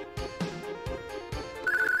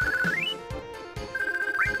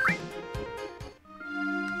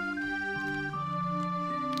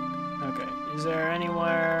 Okay, is there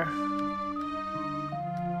anywhere?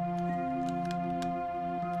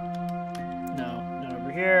 No, not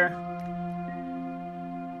over here.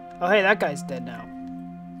 Oh, hey, that guy's dead now.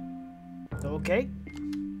 Okay.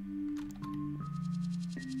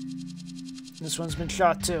 This one's been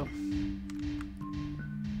shot too.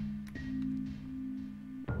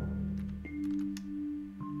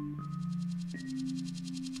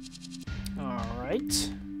 Alright.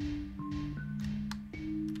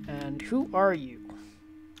 And who are you?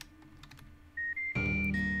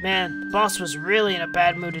 Man, the boss was really in a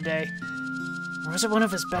bad mood today. Or was it one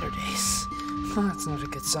of his better days? Oh, that's not a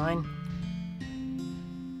good sign.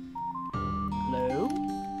 Hello?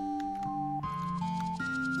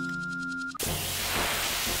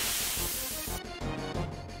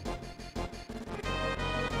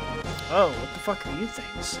 Oh, what the fuck are you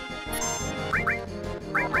things?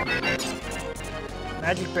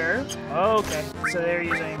 Magic bear? Oh, okay. So they're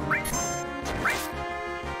using...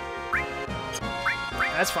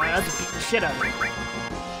 That's fine, I'll just beat the shit out of them.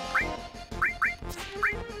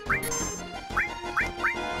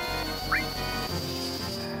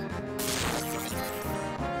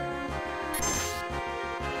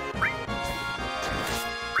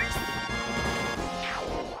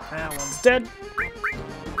 That one's dead.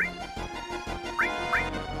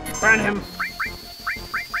 Burn him.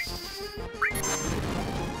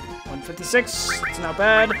 156. It's not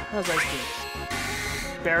bad. How's that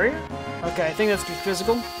do? Barrier? Okay, I think that's just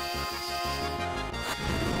physical.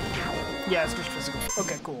 Yeah, it's just physical.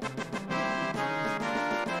 Okay, cool.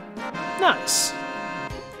 Nice.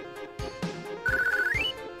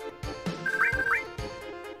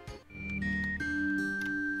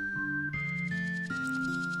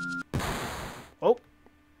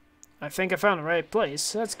 I think I found the right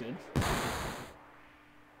place. That's good.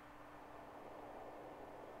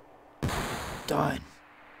 Done.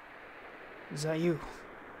 Is that you?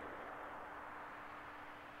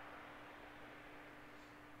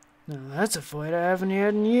 Now that's a fight I haven't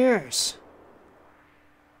had in years.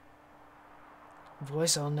 A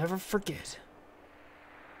voice I'll never forget.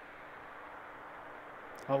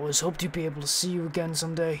 I always hoped you'd be able to see you again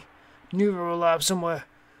someday. Knew we were alive somewhere.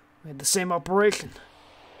 We had the same operation.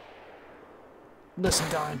 Listen,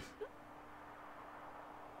 Dawn.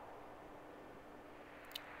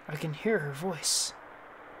 I can hear her voice.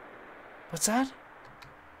 What's that?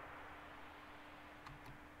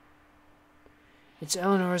 It's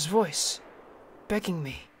Eleanor's voice, begging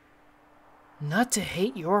me not to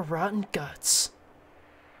hate your rotten guts.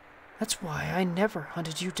 That's why I never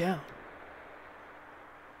hunted you down.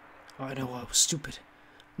 I know I was stupid.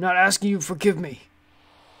 I'm not asking you to forgive me.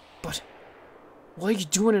 But what are you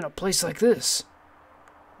doing in a place like this?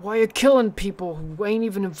 Why are you killing people who ain't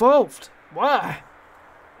even involved? Why?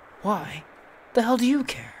 Why the hell do you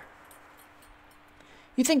care?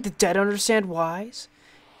 You think the dead understand whys?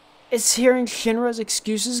 Is hearing Shinra's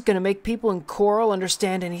excuses gonna make people in Coral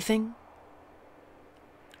understand anything?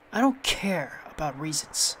 I don't care about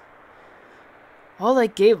reasons. All they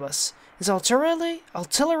gave us is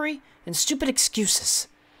artillery, and stupid excuses.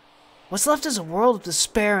 What's left is a world of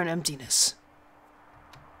despair and emptiness.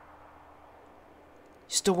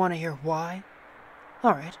 You still want to hear why?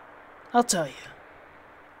 Alright, I'll tell you.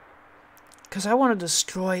 'Cause I want to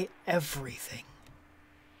destroy everything.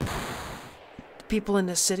 The people in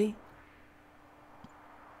this city.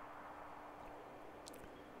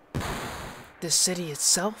 The city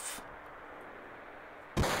itself.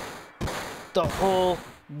 The whole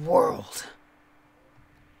world.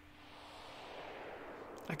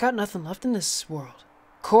 I got nothing left in this world.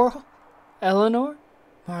 Coral? Eleanor?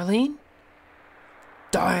 Marlene?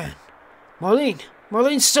 Diane! Marlene!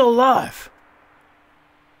 Marlene's still alive!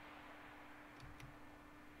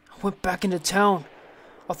 I went back into town.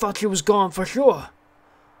 I thought she was gone for sure.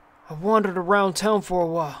 I wandered around town for a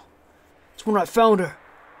while. It's when I found her.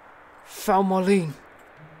 Found Marlene.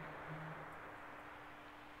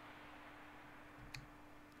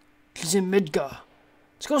 She's in Midgar.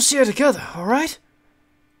 Let's go see her together, alright?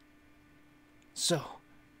 So,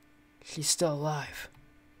 she's still alive.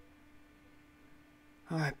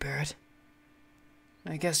 Alright, Barret.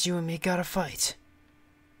 I guess you and me gotta fight.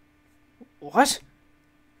 What?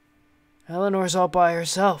 Eleanor's all by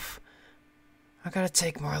herself. I gotta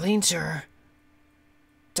take Marlene to her.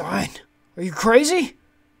 Darn, are you crazy?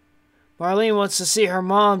 Marlene wants to see her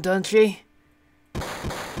mom, doesn't she?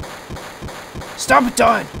 Stop it,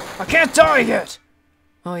 Dawn! I can't die yet!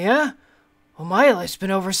 Oh yeah? Well, my life's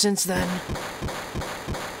been over since then.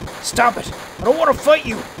 Stop it! I don't want to fight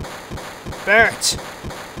you! Barret!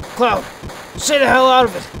 Cloud! Stay the hell out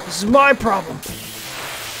of it! This is my problem!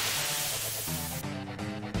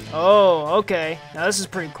 Oh, okay. Now this is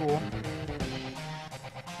pretty cool.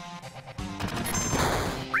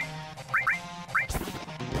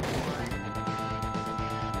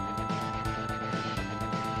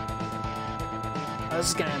 Oh, this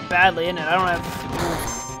is gonna end badly, isn't it? I don't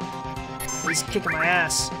have... He's kicking my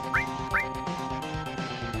ass.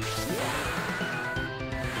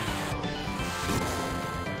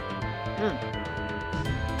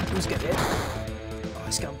 Who's gonna hit? Oh,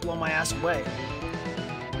 he's gonna blow my ass away.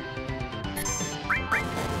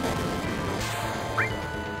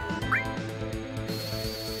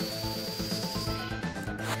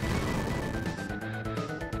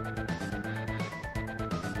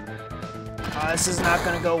 This is not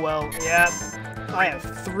gonna go well. Yeah, I have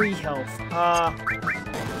 3 health.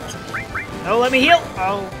 No, let me heal!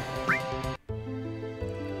 Oh.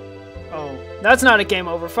 Oh, that's not a game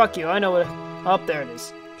over. Fuck you. I know what... Oh, there it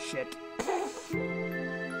is. Shit.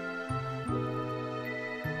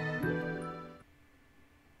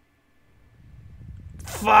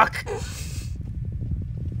 Fuck!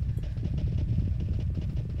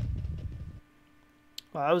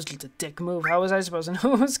 Well, that was just a dick move. How was I supposed to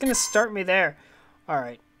know it was gonna start me there?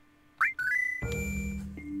 Alright.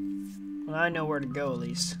 Well, I know where to go, at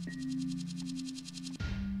least.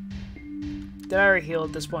 Did I already heal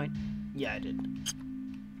at this point? Yeah, I did.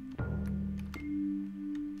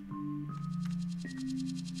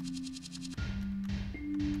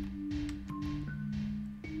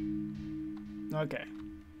 Okay.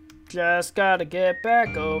 Just gotta get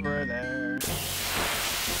back over there.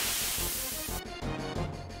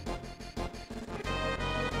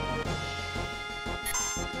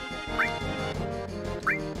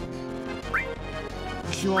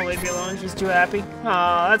 She won't leave me alone. She's too happy.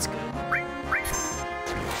 Aw, that's good.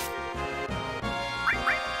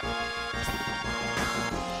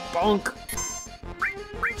 Bonk.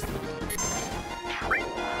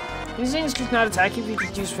 These things could not attack you if you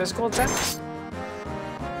just use physical attacks.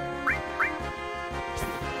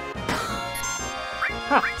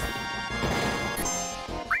 Huh.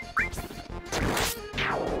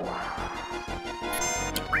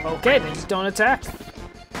 Okay, they just don't attack.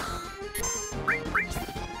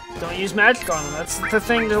 Don't use magic on them. That's the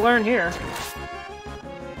thing to learn here.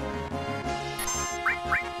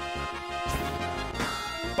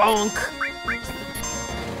 Bonk.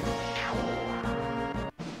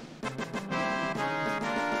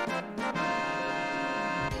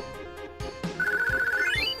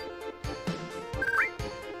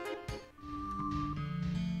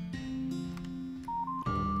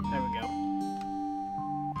 There we go.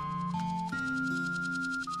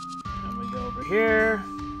 And we go over here.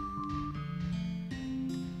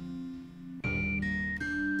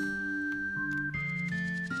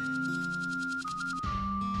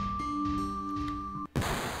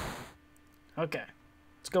 Okay,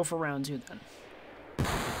 let's go for round 2 then.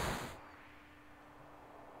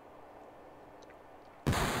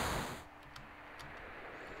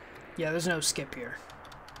 Yeah, there's no skip here.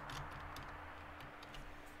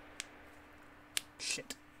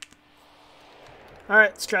 Shit.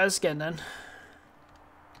 Alright, let's try this again then.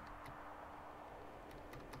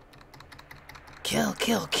 Kill,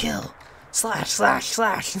 kill, kill. Slash, slash,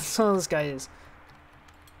 slash. That's all this guy is.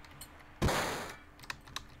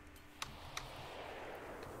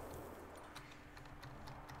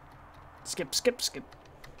 Skip, skip, skip.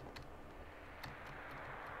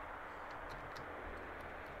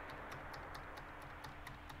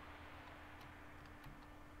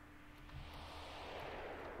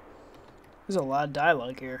 There's a lot of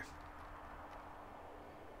dialogue here.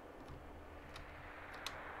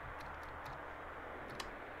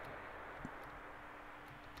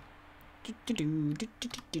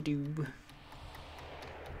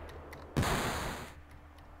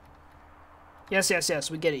 Yes, yes, yes,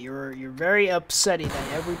 we get it. You're very upsetty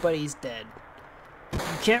that everybody's dead. You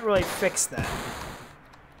can't really fix that.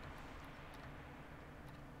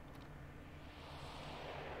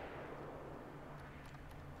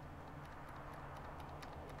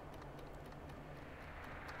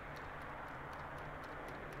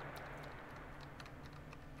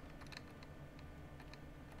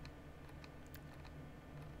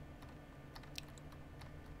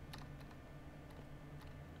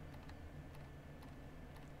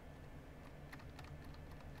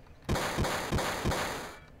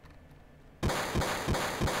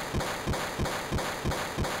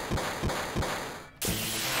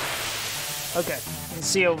 Okay, let's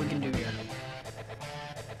see what we can do here.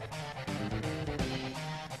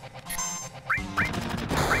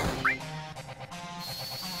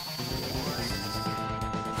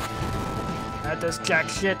 That does jack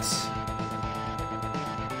shit.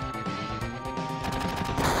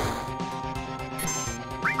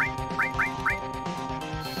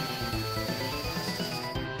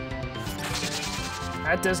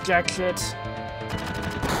 That does jack shit.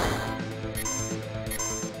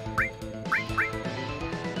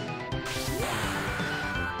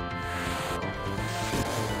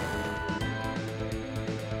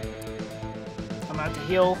 I'm out to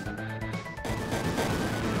heal.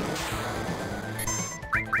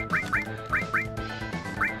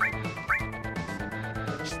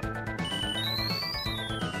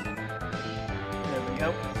 There we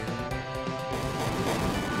go.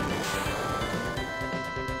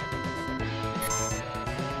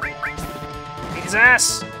 Beat his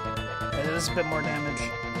ass! Okay, this is a bit more damage.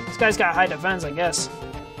 This guy's got high defense, I guess.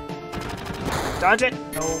 Dodge it?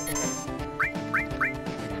 No. Okay.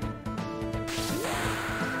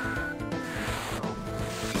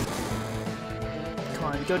 Come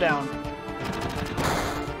on, go down.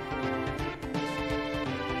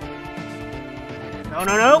 No,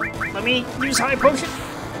 no, no! Let me use high potion!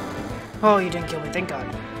 Oh, you didn't kill me, thank God.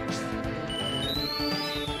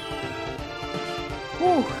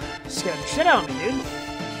 Whew, scared the shit out of me, dude.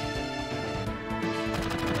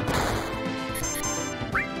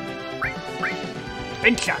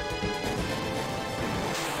 Big shot!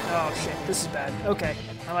 Oh shit, this is bad. Okay,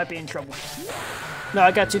 I might be in trouble. No,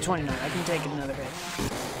 I got 229. I can take another hit.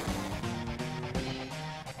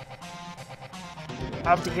 I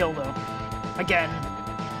have to heal though. Again.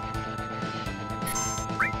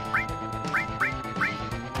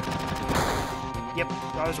 Yep,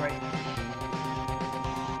 I was right.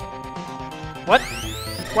 What?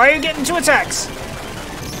 Why are you getting 2 attacks?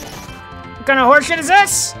 What kind of horseshit is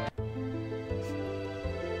this?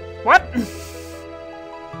 What?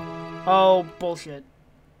 Oh, bullshit.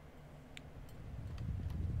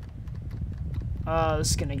 This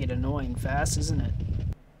is gonna get annoying fast, isn't it?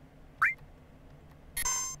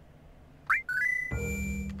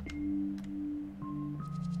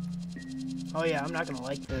 Oh yeah, I'm not gonna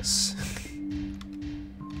like this.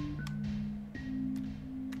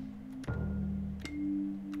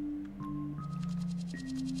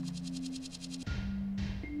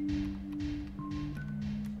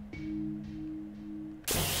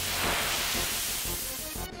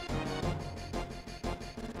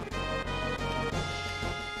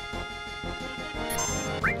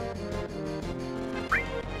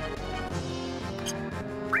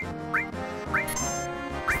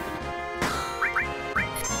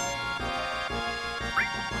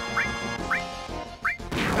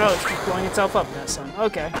 Oh, it's just blowing itself up, that son.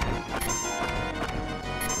 Okay.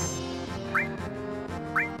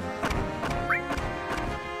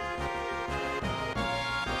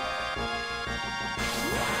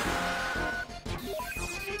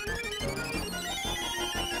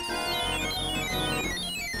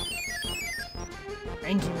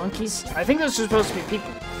 Rangy monkeys? I think those are supposed to be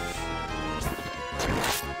people.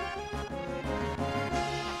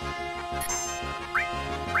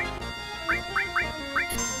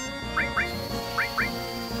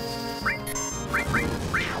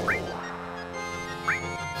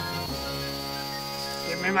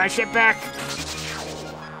 Give me my shit back!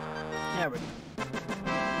 There we go.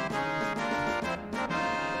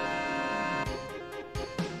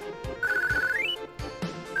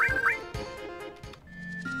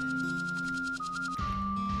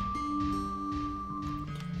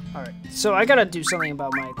 Alright, so I gotta do something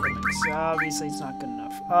about my equipment. So obviously it's not good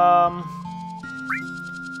enough.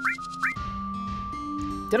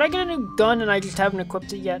 Did I get a new gun and I just haven't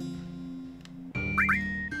equipped it yet?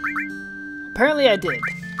 Apparently I did.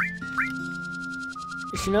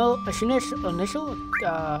 Initial?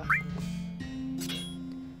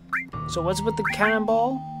 So what's with the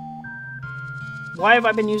cannonball? Why have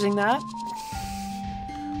I been using that?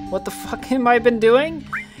 What the fuck have I been doing?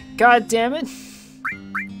 God damn it.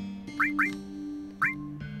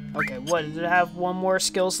 Okay, what, did it have one more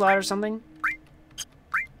skill slot or something?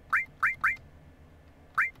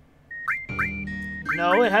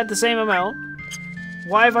 No, it had the same amount.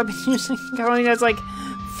 Why have I been using something that's like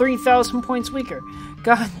 3,000 points weaker?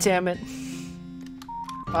 God damn it.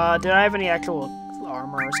 Did I have any actual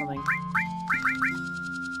armor or something?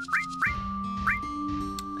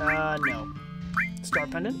 No. Star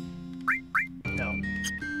pendant? No.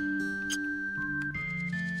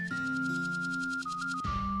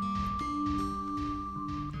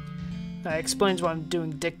 That explains why I'm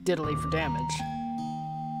doing dick diddly for damage.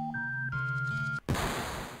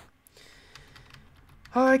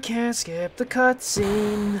 I can't skip the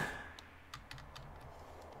cutscene.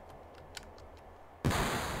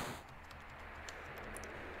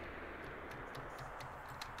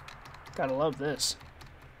 Gotta love this.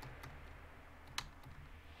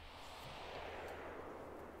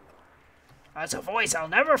 That's a voice I'll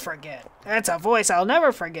never forget. That's a voice I'll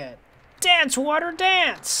never forget. Dance, water,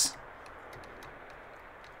 dance!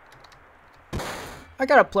 I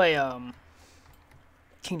gotta play,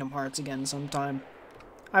 Kingdom Hearts again sometime.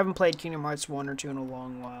 I haven't played Kingdom Hearts 1 or 2 in a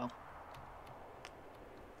long while.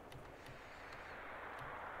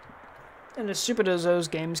 And as stupid as those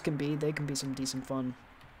games can be, they can be some decent fun.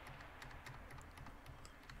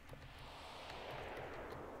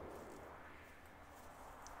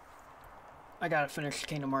 I gotta finish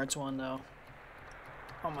Kingdom Hearts 1 though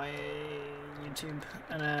on my YouTube,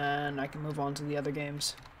 and then I can move on to the other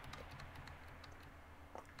games.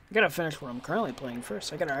 I gotta finish what I'm currently playing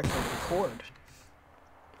first. I gotta actually record.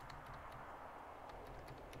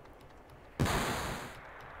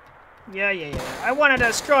 Yeah. I want to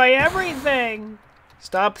destroy everything!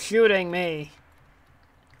 Stop shooting me.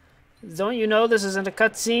 Don't you know this isn't a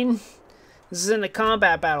cutscene? This isn't a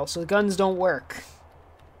combat battle, so the guns don't work.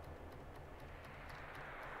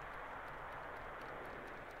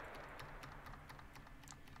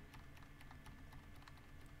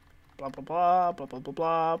 Blah, blah, blah, blah, blah, blah,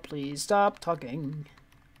 blah. Please stop talking.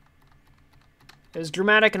 It was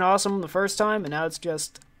dramatic and awesome the first time, and now it's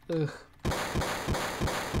just... ugh.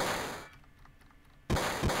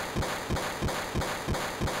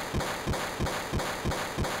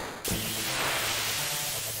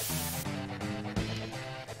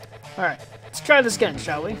 Alright, let's try this again,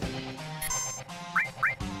 shall we?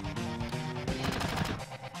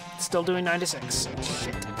 Still doing 96.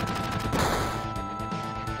 Shit.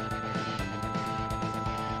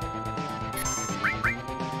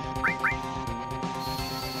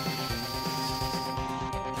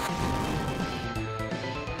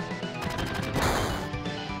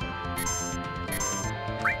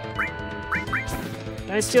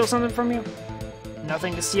 Can I steal something from you?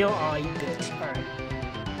 Nothing to steal? Aw, you bitch. Alright.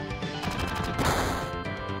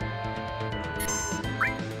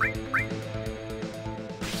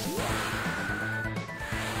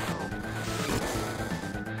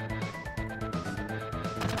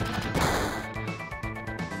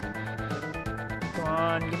 Come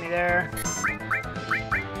on, get me there.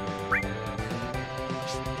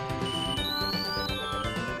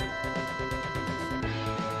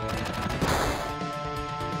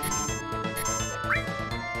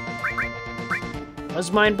 What's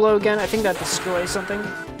Mind Blow again? I think that destroys something.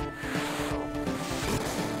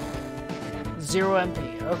 0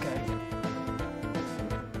 MP, okay.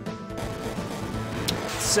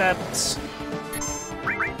 Except...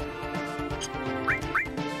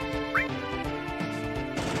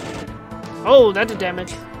 Oh, that did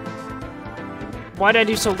damage. Why did I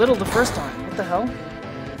do so little the first time? What the hell?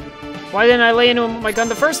 Why didn't I lay into him with my gun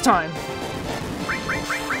the first time?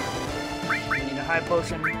 I need a high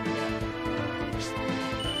potion.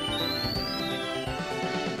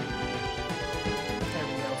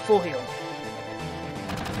 Full heal.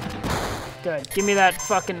 Good. Give me that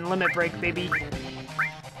fucking limit break, baby.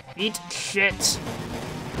 Eat shit.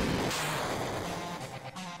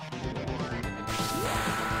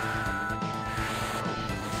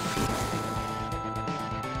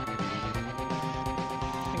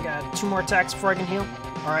 I got 2 more attacks before I can heal.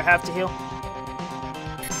 Or I have to heal.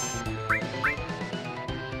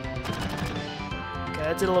 Okay,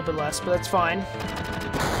 that did a little bit less, but that's fine.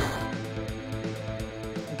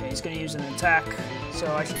 He's gonna use an attack,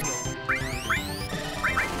 so I should heal.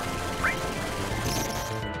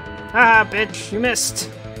 Haha, bitch, you missed.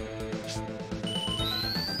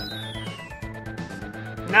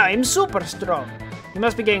 Now I'm super strong. He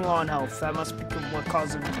must be getting low on health. That must be what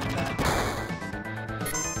caused him to do that.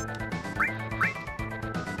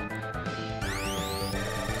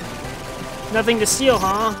 Nothing to steal,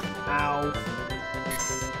 huh? Ow.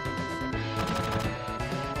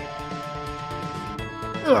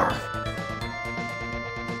 Ugh.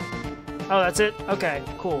 Oh, that's it? Okay,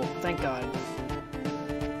 cool. Thank God.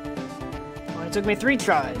 Well, it took me 3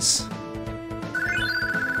 tries.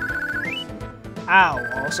 Ow,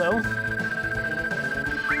 also.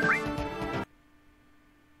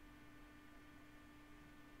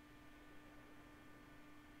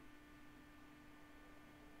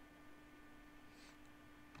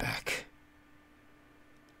 Back.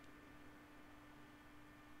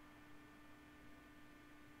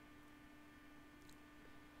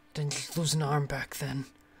 Didn't just lose an arm back then.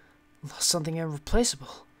 Lost something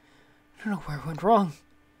irreplaceable. I don't know where it went wrong.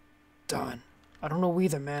 Darn. I don't know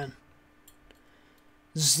either, man.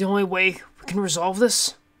 Is this the only way we can resolve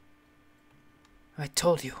this? I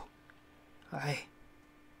told you. I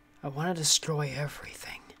want to destroy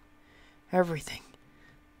everything. Everything.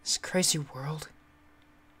 This crazy world.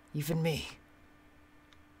 Even me.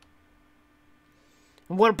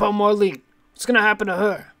 And what about Marlene? What's gonna happen to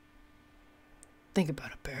her? Think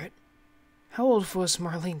about it, Barret. How old was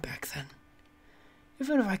Marlene back then?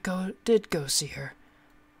 Even if I did go see her,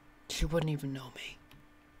 she wouldn't even know me.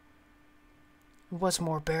 And what's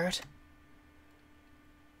more, Barret?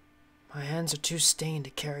 My hands are too stained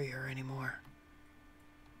to carry her anymore.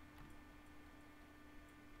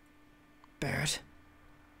 Barret?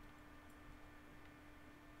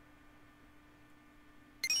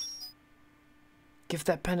 Give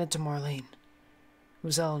that pendant to Marlene. It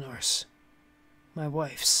was Eleanor's. My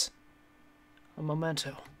wife's. A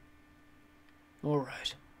memento.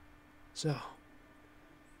 Alright. So,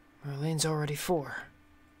 Marlene's already 4.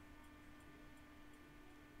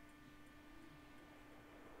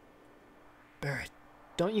 Barret,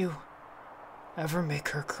 don't you ever make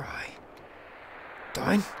her cry.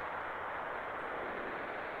 Dine?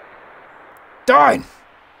 Dine!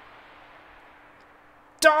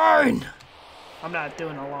 Dine! I'm not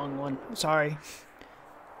doing a long one. Sorry.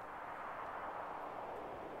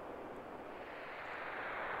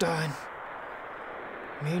 Dine.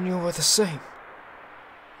 Me and you were the same.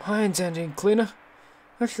 Mine's ending cleaner.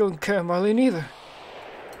 I don't care, Marlene, either.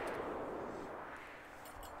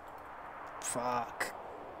 Fuck.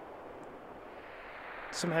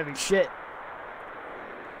 Some heavy shit.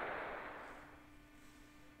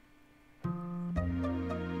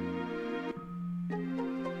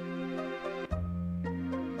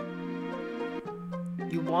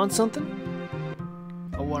 You want something?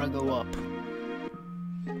 I want to go up.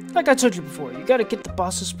 Like I told you before, you gotta get the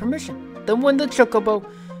boss's permission. Then when the chocobo...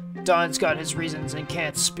 Don's got his reasons and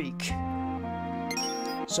can't speak.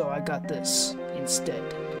 So I got this instead.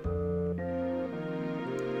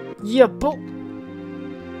 Yeah, but...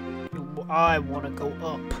 I want to go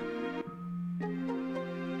up.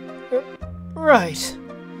 Right.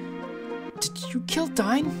 Did you kill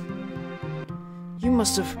Dine? You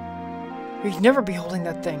must have... You'd never be holding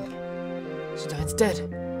that thing. So Dine's dead.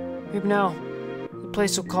 Maybe now the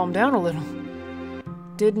place will calm down a little.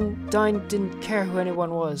 Dine didn't care who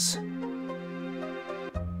anyone was.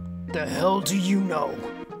 The hell do you know?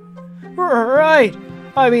 Right!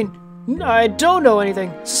 I mean, I don't know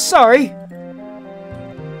anything. Sorry!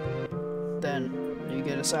 Then, you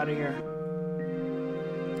get us out of here.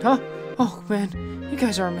 Huh? Oh, man. You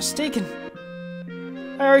guys are mistaken.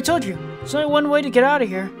 I already told you. There's only one way to get out of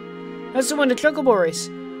here. That's to win the Chocobo race.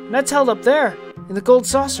 And that's held up there, in the gold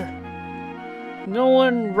saucer. No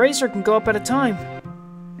one racer can go up at a time.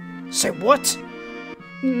 Say what?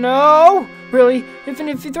 No! Really? Even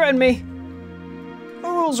if you threaten me. A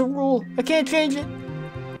rule's a rule. I can't change it.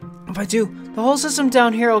 If I do, the whole system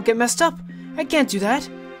down here will get messed up. I can't do that.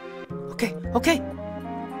 Okay.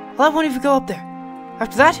 I'll have one of you go up there.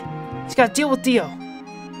 After that, he's got to deal with Dio.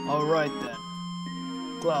 Alright then.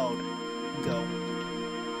 Cloud, go.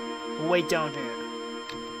 We'll wait down here.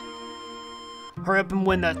 Hurry up and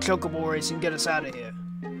win that Chocobo race and get us out of here.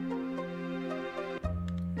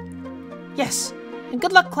 Yes, and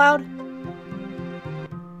good luck, Cloud.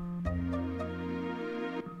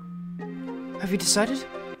 Have you decided?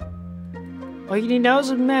 All you need now is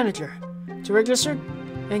a manager to register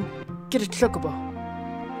and get a Chocobo.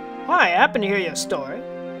 Hi, I happen to hear your story.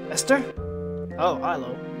 Esther? Oh,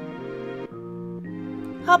 hello.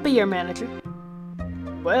 I'll be your manager.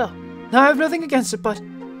 Well, I have nothing against it, but...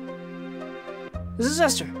 This is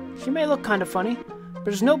Esther. She may look kind of funny, but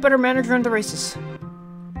there's no better manager in the races.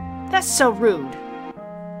 That's so rude.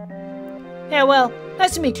 Yeah, well,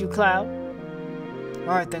 nice to meet you, Cloud.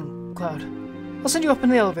 Alright then, Cloud. I'll send you up in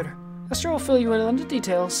the elevator. Esther will fill you in on the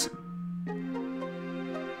details.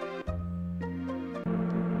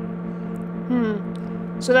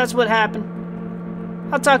 So that's what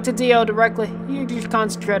happened. I'll talk to Dio directly. You just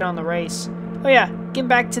concentrate on the race. Oh yeah, getting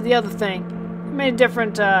back to the other thing. You made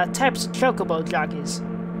different types of Chocobo jockeys.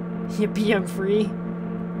 Yippee, I'm free.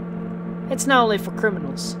 It's not only for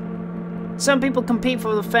criminals. Some people compete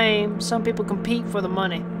for the fame, some people compete for the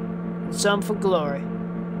money, and some for glory.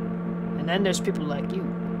 And then there's people like you.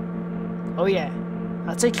 Oh yeah,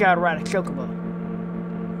 I'll teach you how to ride a Chocobo.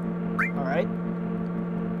 Alright.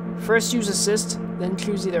 First use assist, then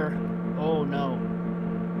choose either... Oh no.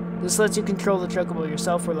 This lets you control the Chocobo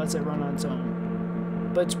yourself or lets it run on its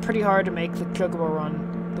own. But it's pretty hard to make the Chocobo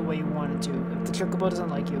run the way you want it to. If the Chocobo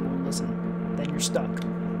doesn't like you, it won't listen. Then you're stuck.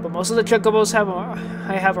 But most of the Chocobos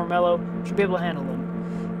I have are mellow, should be able to handle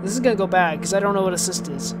them. This is gonna go bad, because I don't know what assist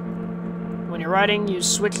is. When you're riding, use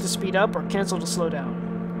switch to speed up or cancel to slow down.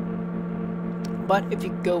 But if you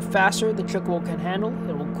go faster, the Chocobo can handle,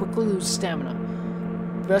 it will quickly lose stamina.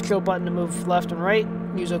 Retro button to move left and right,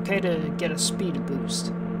 use OK to get a speed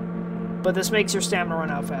boost. But this makes your stamina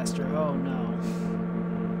run out faster. Oh no.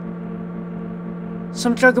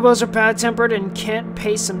 Some Chocobos are bad-tempered and can't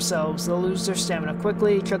pace themselves. They'll lose their stamina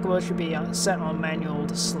quickly. Chocobos should be set on manual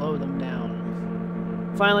to slow them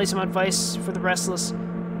down. Finally, some advice for the restless.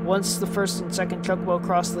 Once the first and second Chocobo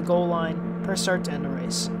cross the goal line, press start to end the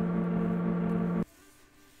race.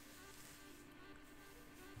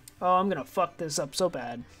 Oh, I'm gonna fuck this up so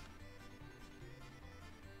bad.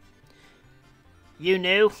 You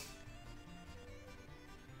new?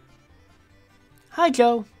 Hi,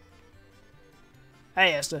 Joe.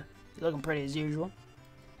 Hey, Esther. You're looking pretty as usual.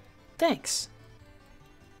 Thanks.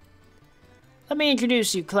 Let me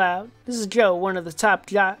introduce you, Cloud. This is Joe, one of the top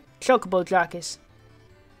Chocobo jockeys.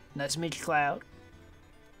 Nice to meet you, Cloud.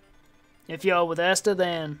 If you're with Esther,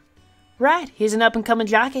 then... Right, he's an up-and-coming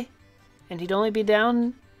jockey. And he'd only been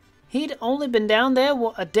down there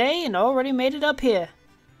a day and already made it up here.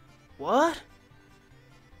 What?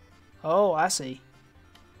 Oh, I see.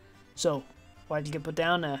 So, why'd you get put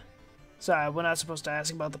down there? Sorry, we're not supposed to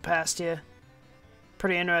ask about the past here.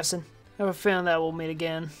 Pretty interesting. I have a feeling that we'll meet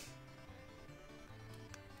again.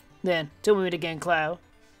 Then, till we meet again, Cloud.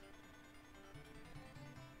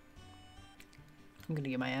 I'm gonna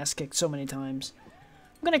get my ass kicked so many times.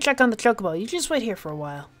 I'm gonna check on the Chocobo. You just wait here for a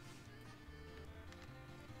while.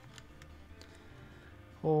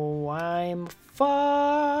 Oh, I'm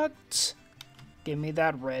fucked. Give me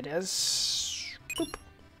that red S. Boop.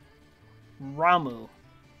 Ramu.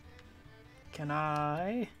 Can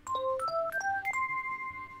I?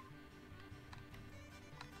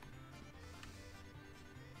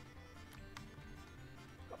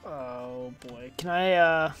 Oh boy. Can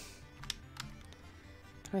I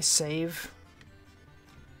save?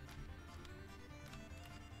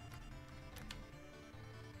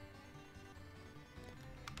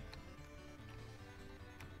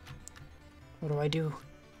 What do I do?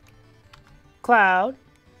 Cloud?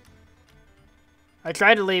 I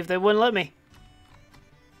tried to leave. They wouldn't let me.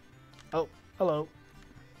 Oh, hello.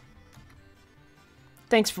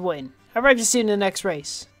 Thanks for waiting. I'd rather see you in the next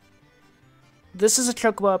race. This is a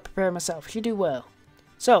chocobo I prepared myself. You do well.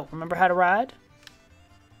 So, remember how to ride?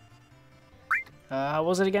 How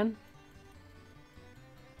was it again?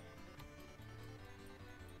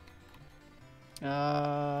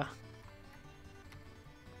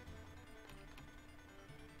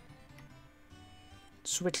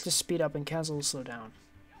 Switch to speed up and cancel to slow down.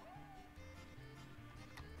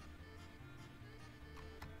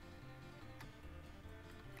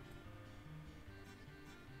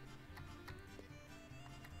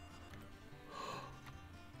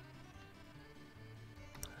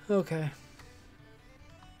 Okay.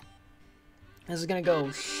 This is gonna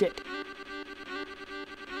go shit.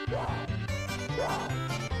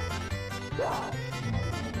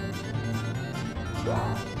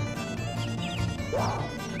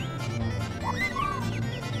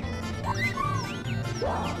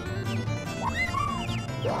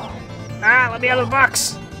 Ah, let me out of the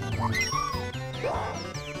box!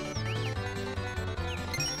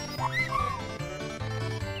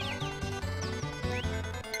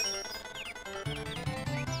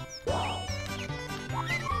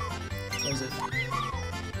 What is it?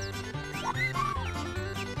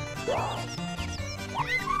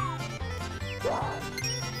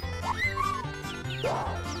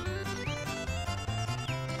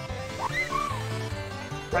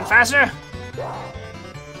 Run faster!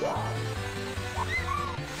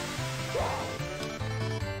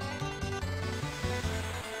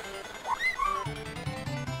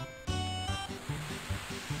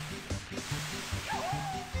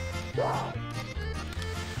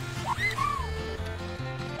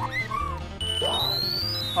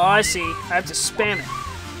 Oh, I see. I have to spam it.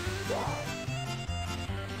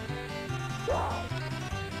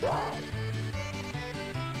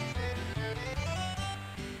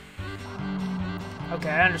 Okay,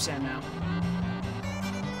 I understand now.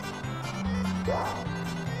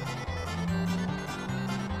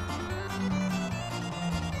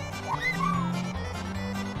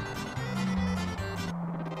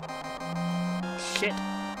 Shit.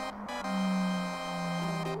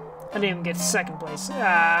 I didn't even get second place.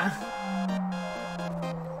 Ah.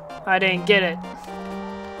 I didn't get it.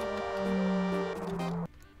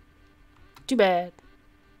 Too bad.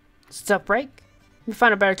 It's a tough break. Let me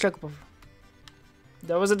find a better chocobo.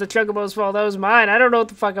 That wasn't the chocobo's fault, that was mine. I don't know what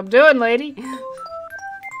the fuck I'm doing, lady.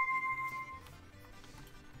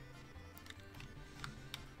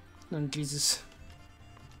 Oh, Jesus.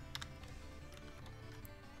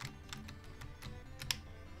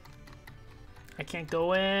 I can't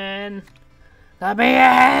go in. Let me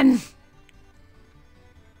in!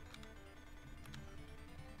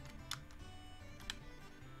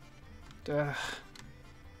 Ugh.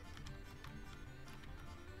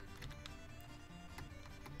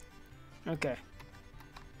 Okay.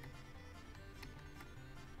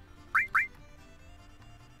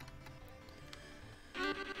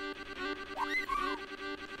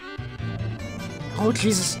 Oh,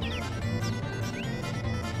 Jesus.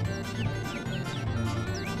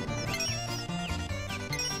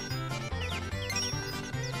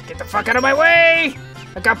 Get the fuck out of my way!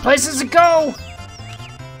 I got places to go!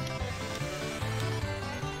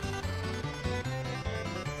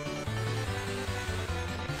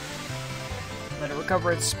 Let it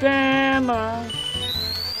recover its spam.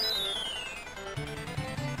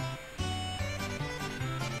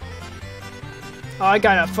 Oh, I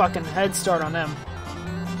got a fucking head start on them.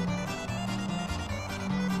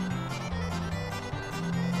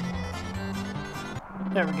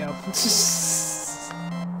 There we go.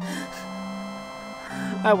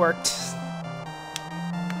 I worked.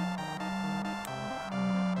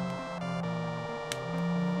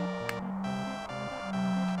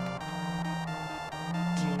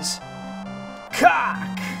 Jeez.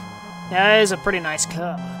 Cock! Yeah, that is a pretty nice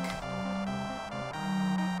cock.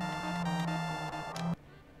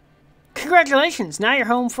 Congratulations, now you're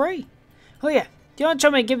home free. Oh yeah, you want to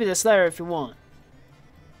tell me to give you this letter if you want.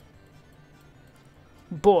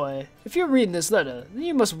 Boy, if you're reading this letter, then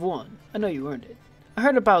you must have won. I know you earned it. I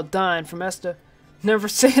heard about dying from Esther. Never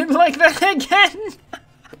say it like that again!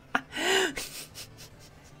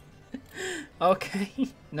 Okay,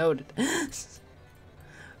 noted.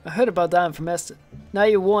 I heard about dying from Esther. Now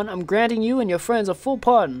you won, I'm granting you and your friends a full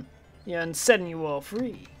pardon. Yeah, and setting you all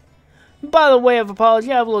free. By the way of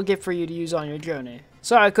apology, I have a little gift for you to use on your journey.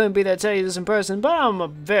 Sorry I couldn't be there to tell you this in person, but I'm a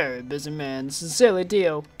very busy man. Sincerely,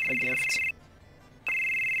 Dio. A gift.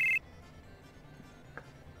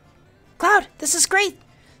 Cloud! Cloud, this is great.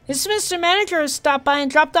 This Mr. Manager has stopped by and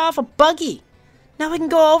dropped off a buggy. Now we can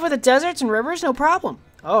go over the deserts and rivers, no problem.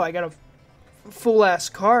 Oh, I got a full-ass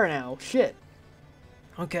car now. Shit.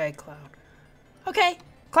 Okay, Cloud. Okay,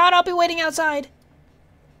 Cloud, I'll be waiting outside.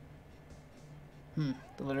 The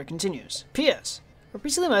letter continues. P.S. I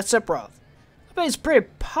recently met Sephiroth. I bet he's pretty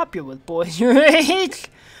popular with boys your age.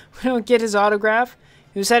 We don't get his autograph.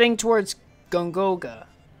 He was heading towards Gongaga,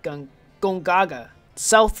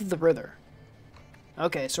 south of the river.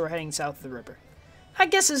 Okay, so we're heading south of the river. I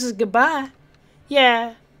guess this is goodbye.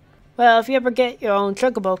 Yeah. Well, if you ever get your own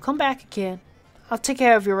chocobo, come back again. I'll take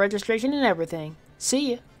care of your registration and everything.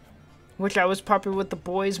 See ya. Wish I was popular with the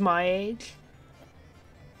boys my age.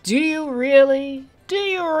 Do you really? Do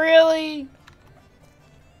you really?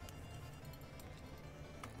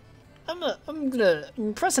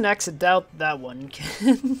 I'm pressing X to doubt that one.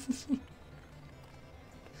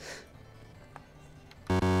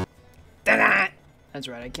 That's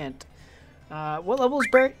right, I can't. What level is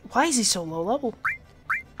Barret? Why is he so low level?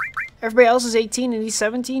 Everybody else is 18 and he's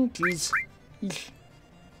 17? Jeez. Eesh.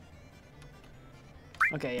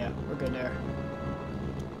 Okay, yeah, we're good there.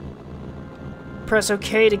 Press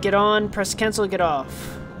OK to get on, press cancel to get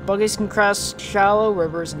off. Buggies can cross shallow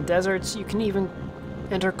rivers and deserts. You can even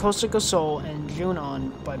enter Costa Sol and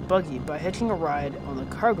Junon by buggy by hitching a ride on the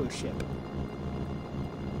cargo ship.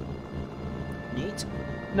 Neat.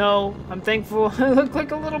 No, I'm thankful I look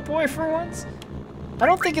like a little boy for once. I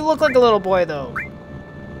don't think you look like a little boy, though.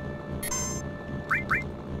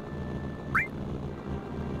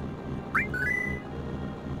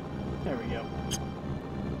 There we go.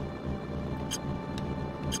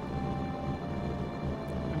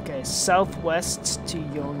 Okay, southwest to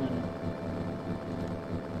Yonan.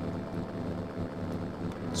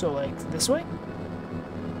 So, like, this way?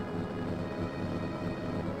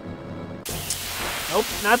 Nope,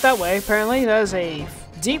 not that way. Apparently, that is a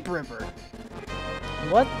deep river.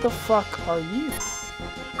 What the fuck are you?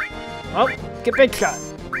 Oh, get big shot.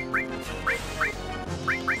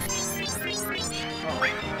 Oh.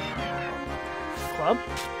 Club?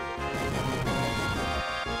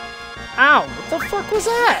 Ow, what the fuck was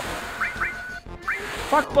that?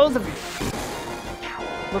 Fuck both of you.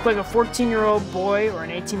 Look like a 14-year-old boy or an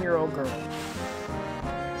 18-year-old girl.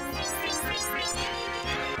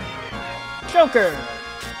 Joker!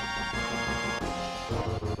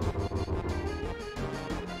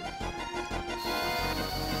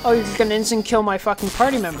 Oh, you're just gonna instant kill my fucking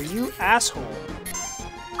party member, you asshole.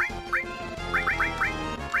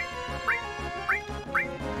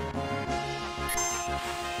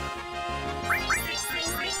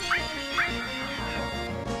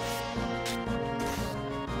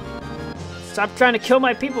 Stop trying to kill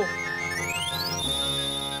my people.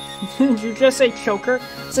 Did you just say choker?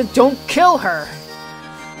 I said don't kill her.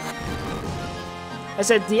 I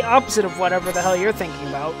said the opposite of whatever the hell you're thinking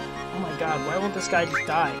about. Oh my god, why won't this guy just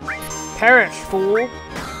die? Perish, fool!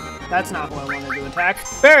 That's not who I wanted to attack.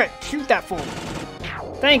 Barret, shoot that fool!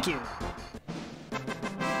 Thank you!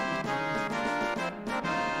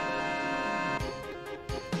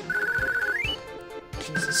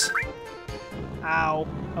 Jesus. Ow.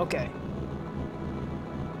 Okay.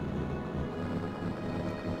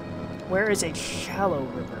 Where is a shallow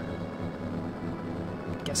river?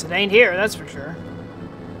 Guess it ain't here, that's for sure.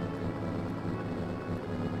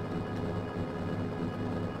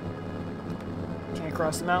 Can't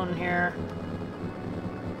cross the mountain here.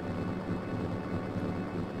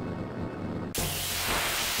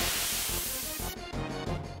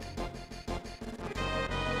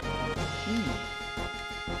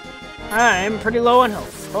 I'm pretty low on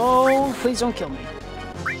health. Oh, please don't kill me.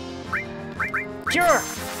 Cure!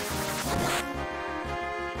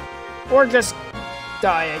 Or just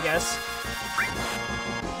die, I guess.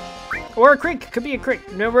 Or a creek. Could be a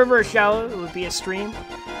creek. No river is shallow. It would be a stream.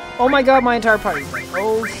 Oh my god, my entire party's dead.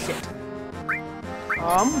 Oh shit.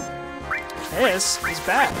 This is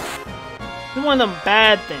bad. This is one of them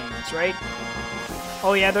bad things, right?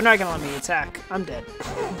 Oh yeah, they're not gonna let me attack. I'm dead.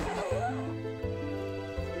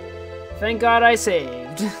 Thank God I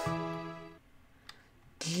saved.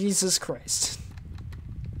 Jesus Christ.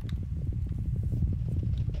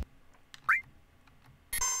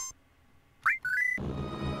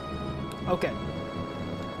 Okay.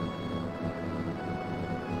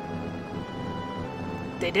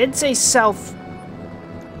 They did say south.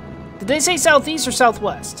 Did they say southeast or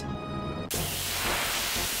southwest?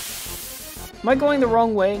 Am I going the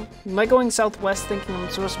wrong way? Am I going southwest thinking I'm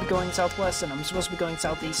supposed to be going southwest and I'm supposed to be going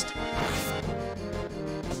southeast?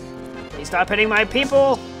 Please stop hitting my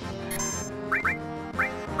people!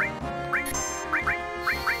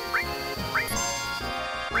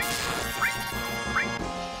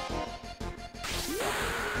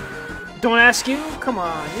 Don't ask you? Come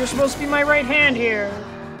on, you're supposed to be my right hand here.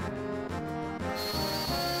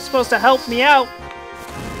 You're supposed to help me out.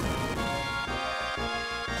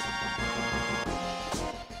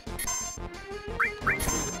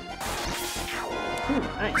 Ooh,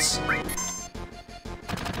 nice.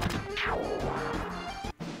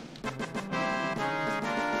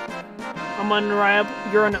 I'm unreliable.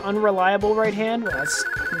 You're an unreliable right hand? Well, that's...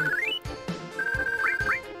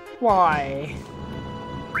 Why?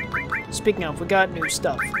 Speaking of, we got new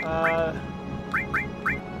stuff. Okay,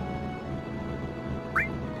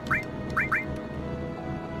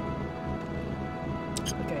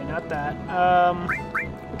 not that.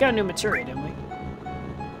 We got new materia, didn't we?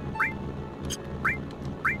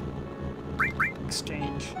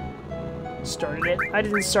 Exchange. Started it? I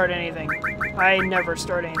didn't start anything. I never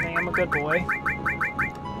start anything. I'm a good boy.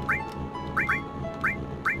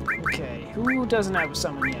 Okay, who doesn't have a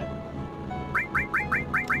summon yet?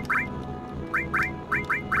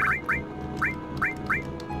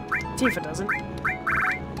 Tifa doesn't.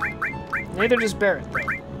 Neither does Barret, though.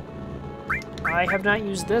 I have not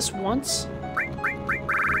used this once.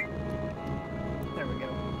 There we go.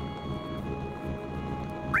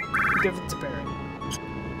 Give it to Barret.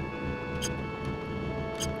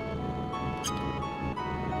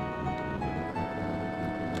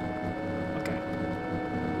 Okay.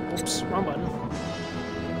 Oops, wrong button.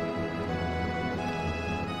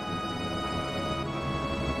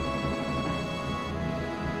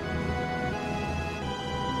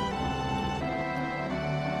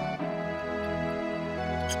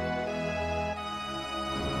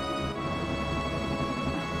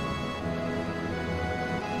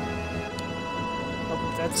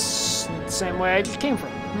 That's the same way I just came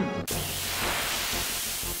from.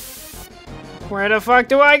 Where the fuck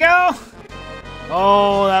do I go?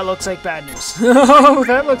 Oh, that looks like bad news. Oh,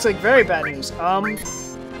 that looks like very bad news.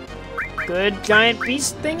 Good giant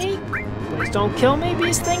beast thingy? Please don't kill me,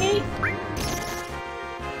 beast thingy.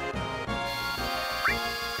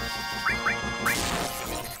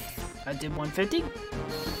 I did 150.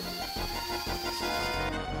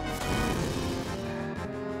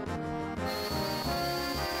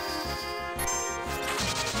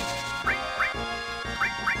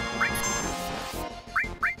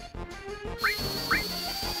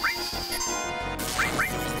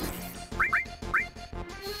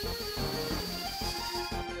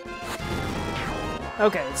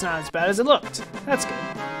 Okay, it's not as bad as it looked. That's good.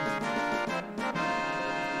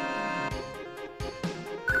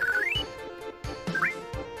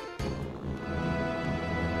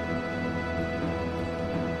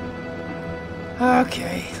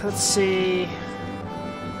 Okay, let's see.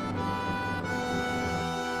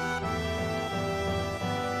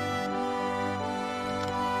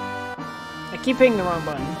 I keep hitting the wrong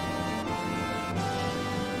button.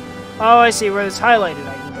 Oh, I see. Where it's highlighted,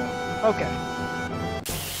 I can go. Okay.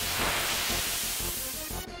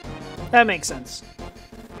 That makes sense.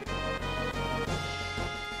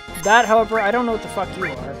 That, however, I don't know what the fuck you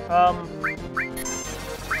are.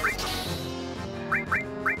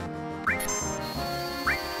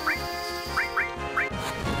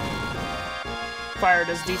 Fire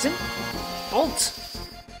does decent. Bolt!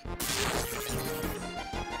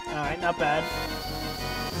 Alright, not bad.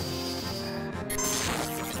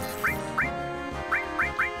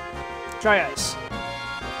 Dry ice.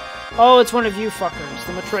 Oh, it's one of you fuckers,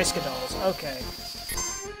 the Matryoshka dolls. Okay.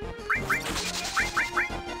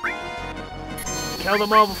 Kill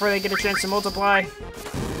them all before they get a chance to multiply.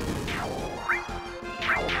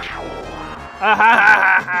 Ha ha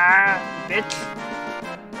ha ha, bitch.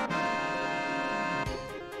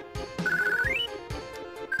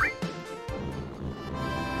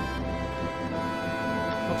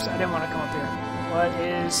 Oops, I didn't want to come up here. What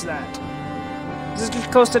is that? Is this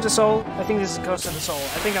Costa del Sol? I think this is Costa del Sol.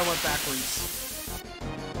 I think I went backwards.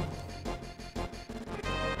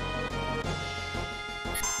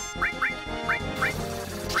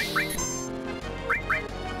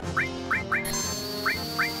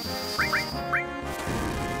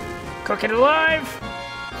 Cook it alive!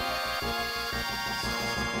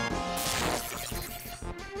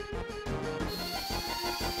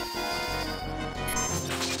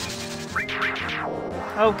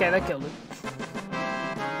 Okay, that killed it.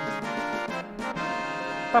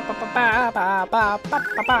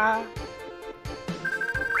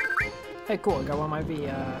 Hey, cool, I got one of my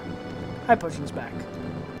high potions back.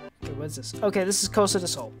 Okay, what's this? Okay, this is Costa del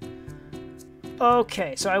Sol.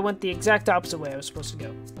 Okay, so I went the exact opposite way I was supposed to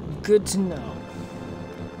go. Good to know.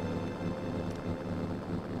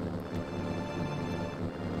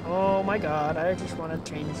 Oh my god, I just want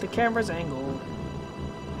to change the camera's angle.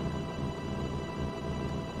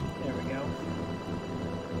 There we go.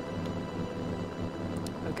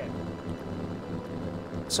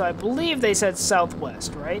 So I believe they said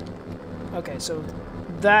southwest, right? Okay, so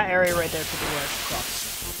that area right there could be where I should cross.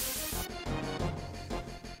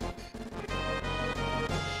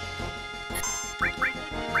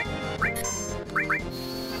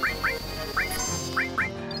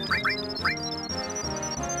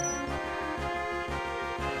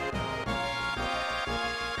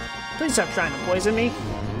 Please stop trying to poison me.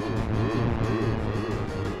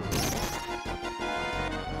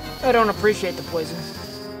 I don't appreciate the poison.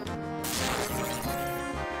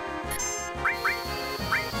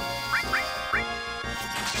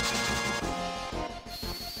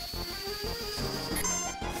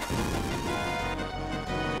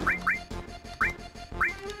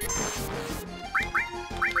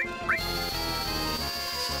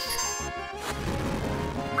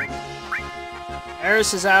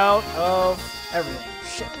 Eris is out of everything.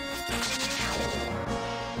 Shit.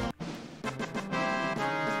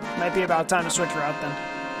 Might be about time to switch her out then.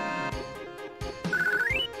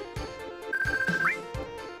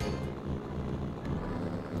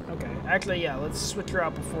 Okay, actually, yeah, let's switch her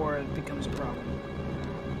out before it becomes a problem.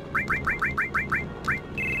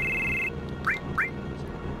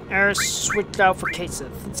 Eris switched out for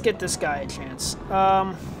Kaseth. Let's get this guy a chance.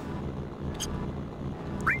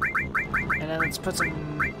 And then let's put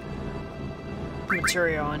some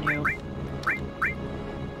material on you.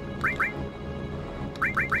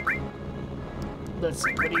 Let's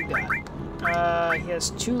see, what do you got? He has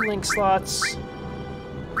 2 link slots.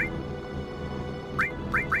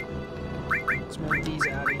 Let's move these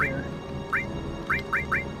out of here.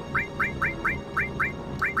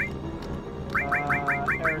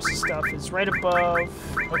 Eris' stuff is right above.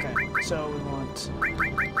 Okay, so we want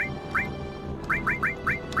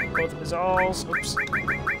both of his alls. Oops.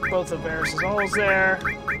 Both of Eris' alls there.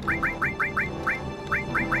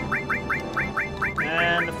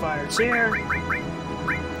 And the fire's here.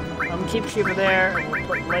 Keep Shiva there, and we'll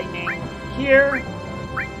put lightning here.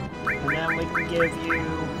 And then we can give you...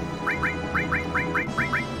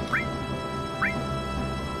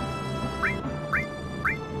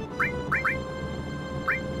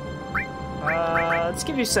 let's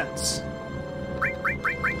give you sense.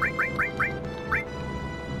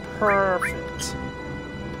 Perfect.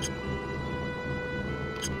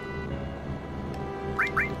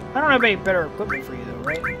 I don't have any better equipment for you though,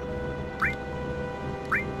 right?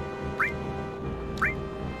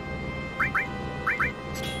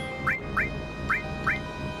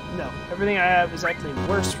 No, everything I have is actually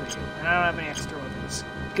worse for you, and I don't have any extra weapons.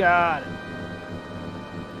 Got it.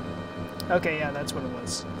 Okay, yeah, that's what it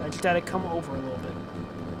was. I just had to come over a little bit.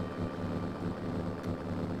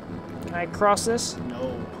 Can I cross this?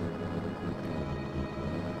 No.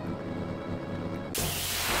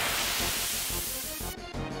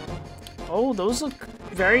 Oh, those look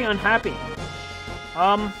very unhappy.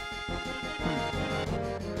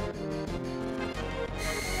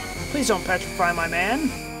 Please don't petrify my man.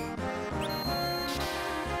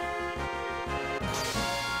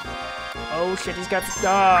 Oh shit, he's got the...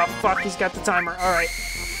 Ah, fuck, he's got the timer. Alright.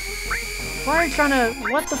 Why are you trying to...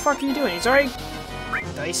 What the fuck are you doing? He's already...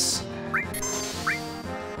 Dice.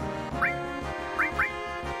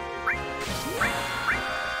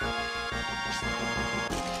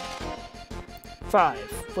 Five.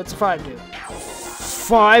 What's a 5 do?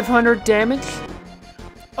 500 damage?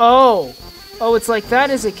 Oh. Oh, it's like that,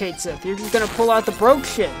 is it, Kaseth? You're just gonna pull out the broke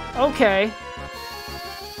shit. Okay.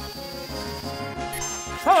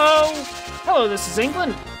 Hello! Hello, this is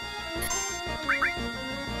England.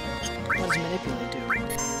 What does manipulate do?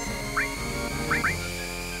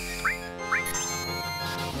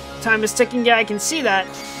 Time is ticking, yeah, I can see that.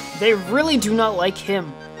 They really do not like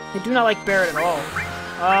him. They do not like Barret at all.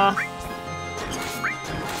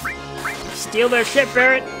 Steal their shit,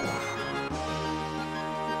 Barret.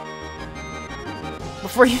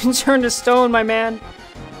 Before you turn to stone, my man.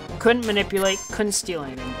 Couldn't manipulate, couldn't steal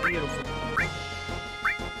anything. Beautiful.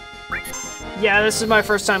 Yeah, this is my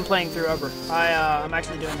first time playing through ever. I'm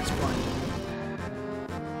actually doing this blind.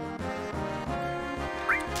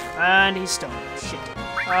 And he's stoned. Shit.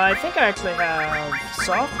 I think I actually have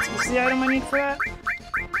soft. What's the item I need for that?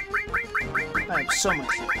 I have so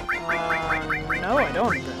much shit. No, I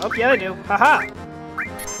don't. Oh, yeah, I do. Haha!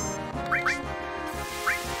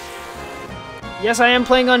 Yes, I am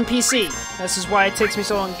playing on PC. This is why it takes me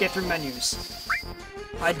so long to get through menus.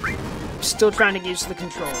 I'm still trying to get used to the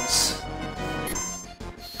controls.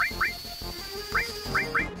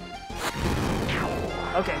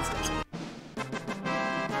 Okay, it's done.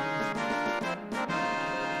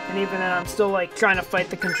 And even then, I'm still, like, trying to fight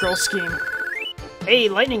the control scheme. Hey,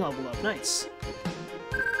 lightning level up. Nice.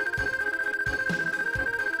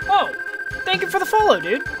 Oh! Thank you for the follow,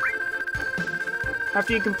 dude.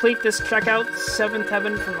 After you complete this, check out 7th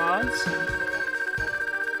Heaven for mods.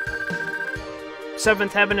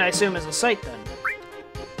 7th Heaven, I assume, is a site then.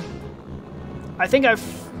 I think I've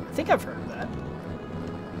heard of that.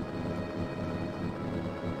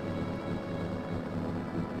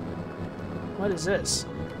 What is this?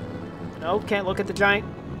 No, can't look at the giant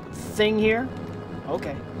thing here.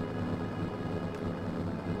 Okay.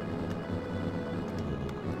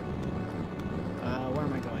 Where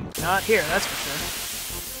am I going? Not here, that's for sure.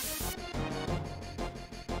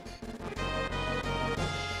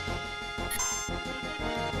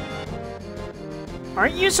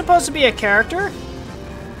 Aren't you supposed to be a character?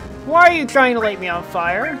 Why are you trying to light me on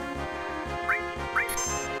fire?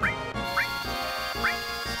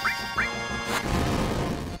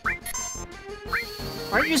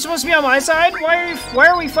 Aren't you supposed to be on my side? Why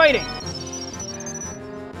are we fighting?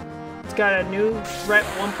 It's got a new threat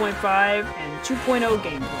 1.5 and 2.0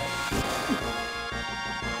 gameplay.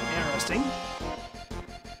 Interesting.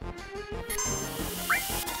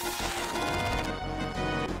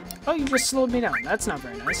 Oh, you just slowed me down. That's not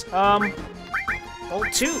very nice.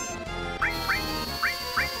 Bolt 2.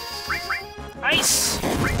 Ice!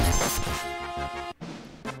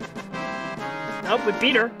 Nope, we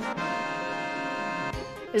beat her.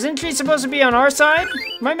 Isn't she supposed to be on our side?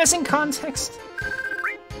 Am I missing context?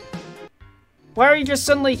 Why are you just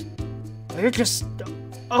suddenly... We're just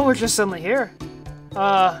suddenly here.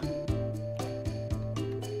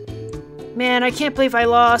 Man, I can't believe I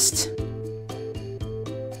lost.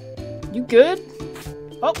 You good?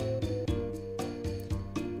 Oh.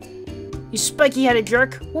 You spiky-headed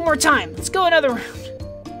jerk. One more time. Let's go another round.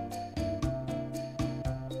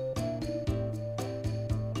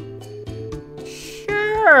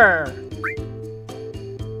 Sure.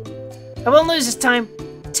 I won't lose this time.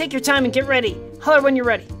 Take your time and get ready. Holler when you're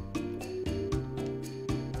ready.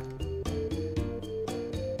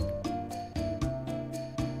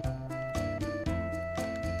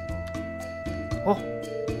 Oh.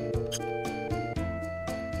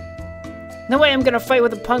 No way I'm gonna fight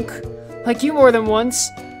with a punk like you more than once.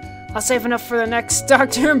 I'll save enough for the next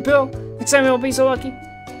Doctor and Bill. Next time I won't be so lucky.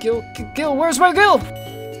 Gil, where's my Gil?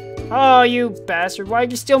 Oh, you bastard. Why'd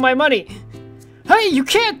you steal my money? Hey, you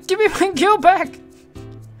can't! Give me my Gil back!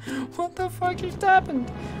 What the fuck just happened?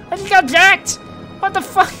 I just got jacked! What the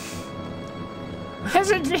fuck?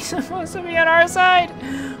 Isn't she supposed to be on our side?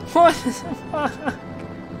 What the fuck?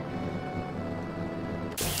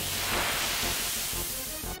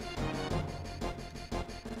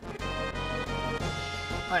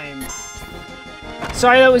 I'm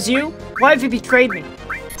sorry that was you? Why have you betrayed me?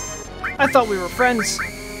 I thought we were friends.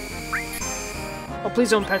 Oh, please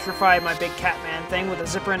don't petrify my big Catman thing with a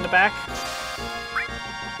zipper in the back.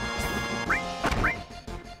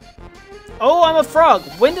 Oh, I'm a frog.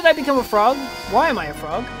 When did I become a frog? Why am I a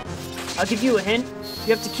frog? I'll give you a hint.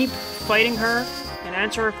 You have to keep fighting her and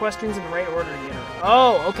answer her questions in the right order to get her.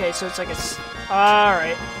 Oh, okay, so it's like a...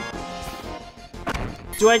 Alright.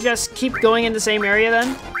 Do I just keep going in the same area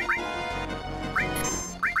then?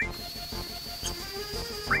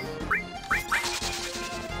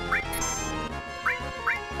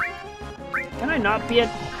 Can I not be a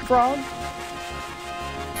frog?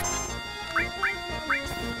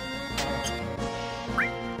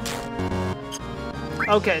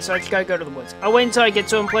 Okay, so I just gotta go to the woods. I'll wait until I get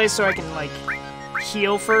to a place so I can, like,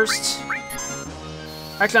 heal first.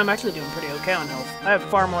 Actually, I'm actually doing pretty okay on health. I have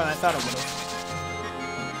far more than I thought I would have.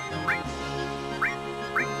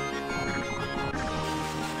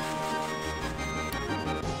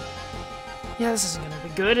 Yeah, this isn't gonna be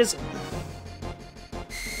good, is it?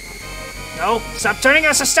 No! Stop turning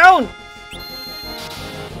us to stone!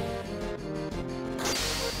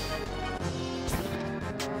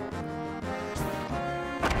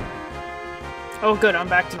 Oh, good, I'm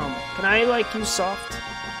back to normal. Can I, like, use soft?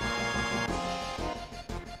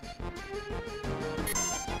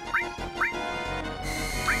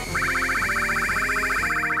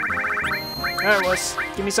 There it was.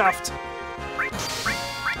 Give me soft.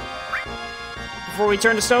 Before we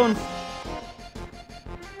turn to stone.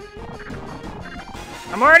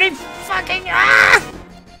 I'm already fucking... Ah!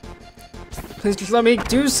 Please just let me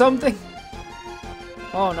do something.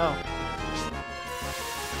 Oh, no.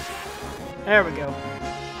 There we go.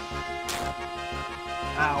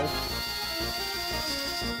 Ow.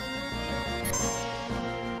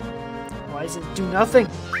 Why does it do nothing?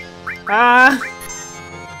 Ah!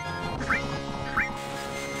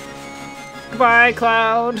 Goodbye,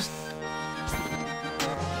 Cloud.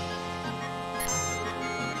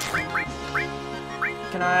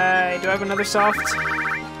 Can I... do I have another soft?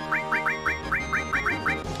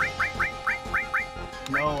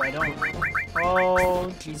 don't.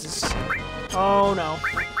 Oh, Jesus. Oh, no.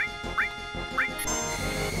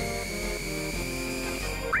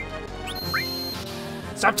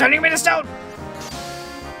 Stop turning me to stone!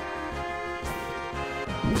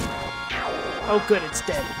 Oh, good, it's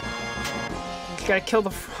dead. You gotta kill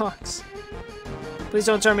the frogs. Please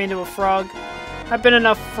don't turn me into a frog. I've been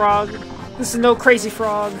enough frog. This is no crazy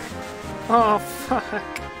frog. Oh,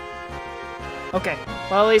 fuck. Okay,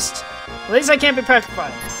 well, at least I can't be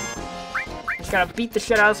petrified. Just gotta beat the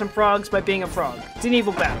shit out of some frogs by being a frog. It's an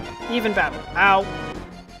evil battle. Even battle. Ow.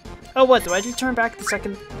 Oh, what? Do I just turn back the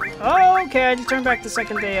second? Oh, okay. I just turned back the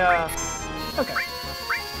second they, Okay.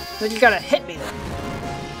 Then you gotta hit me then.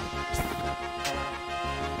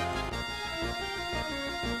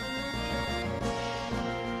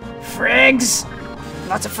 Frags!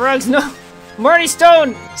 Lots of frogs, no! Marty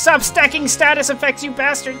Stone! Stop stacking status effects, you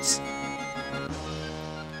bastards!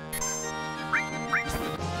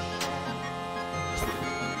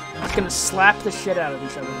 I'm just gonna slap the shit out of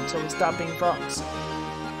each other until we stop being frogs.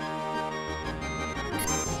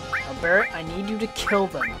 Now, Barret, I need you to kill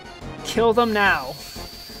them. Kill them now.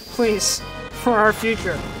 Please, for our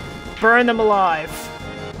future. Burn them alive.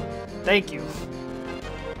 Thank you.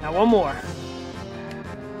 Now, one more.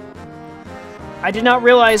 I did not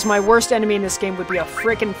realize my worst enemy in this game would be a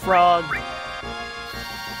frickin' frog.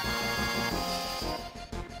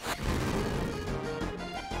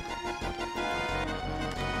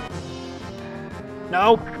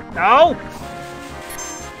 No! No!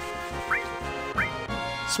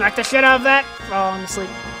 Smack the shit out of that! Oh, I'm asleep.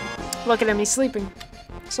 Look at him, he's sleeping.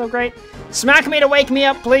 So great. Smack me to wake me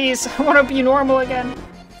up, please! I want to be normal again.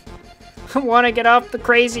 I want to get off the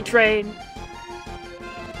crazy train.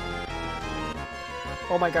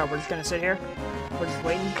 Oh my god, we're just gonna sit here? We're just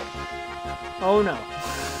waiting? Oh no.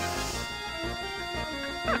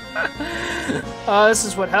 Oh, this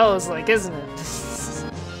is what hell is like, isn't it?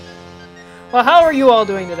 Well, how are you all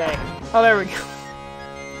doing today? Oh, there we go.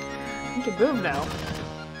 You can move now.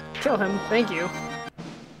 Kill him, thank you.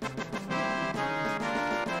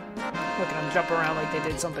 Look at him jump around like they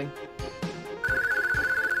did something.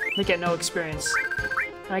 They get no experience.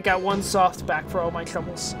 I got one soft back for all my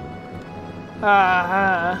troubles.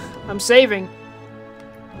 I'm saving.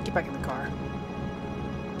 Get back in the car.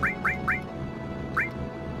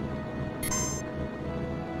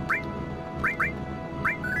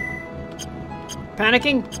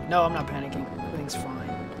 Panicking? No, I'm not panicking. Everything's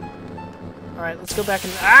fine. Alright, let's go back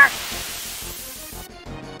and... Ah!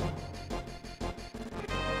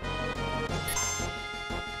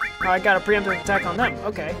 Oh, I got a preemptive attack on them.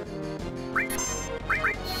 Okay.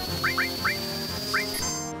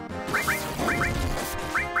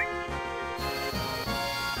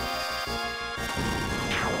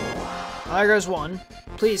 There goes one.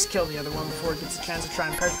 Please kill the other one before it gets a chance to try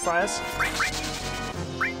and petrify us.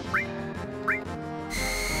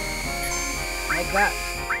 Like that.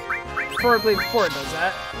 Preferably before it does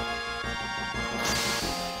that.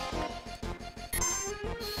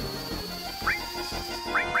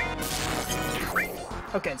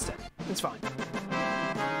 Okay, it's dead. It's fine.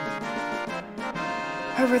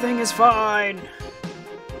 Everything is fine!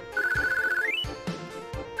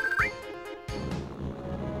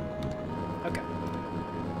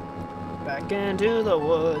 Back into the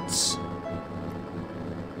woods.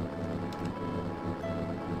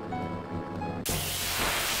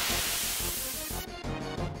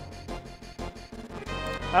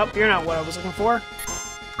 Oh, you're not what I was looking for.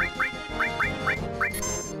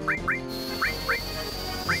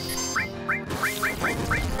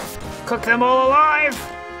 Cook them all alive!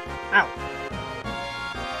 Ow.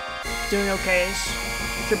 Doing okay.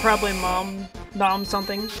 Should probably nom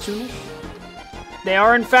something soonish. They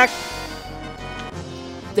are, in fact...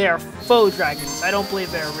 They are faux dragons. I don't believe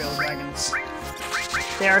they are real dragons.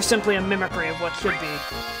 They are simply a mimicry of what should be.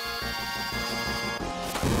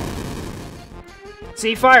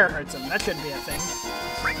 See, fire hurts them. That shouldn't be a thing.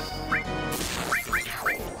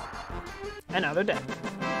 And now they're dead.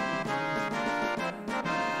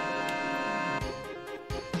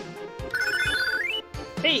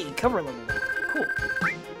 Hey, cover level. Cool.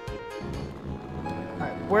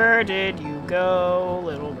 Alright, where did you go,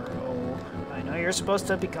 little girl? I know you're supposed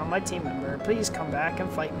to become my team member. Please come back and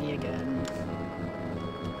fight me again.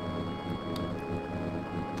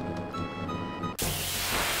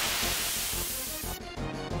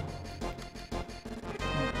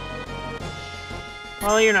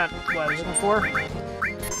 Well, you're not what I was looking for.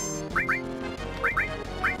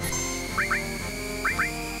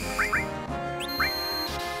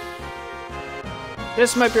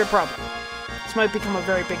 This might be a problem. This might become a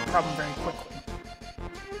very big problem very quickly.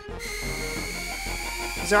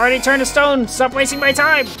 He's already turned to stone. Stop wasting my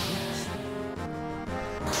time.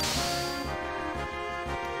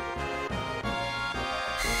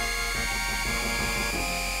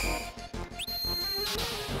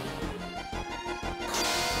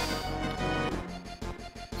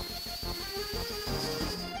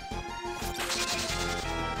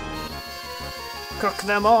 Cook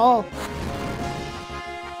them all.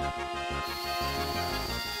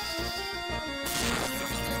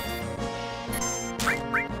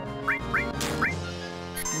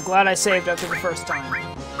 I'm glad I saved after the first time.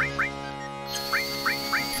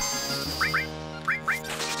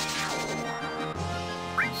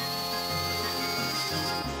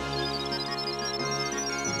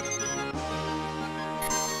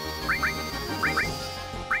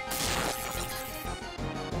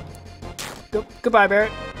 Goodbye,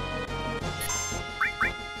 Barret.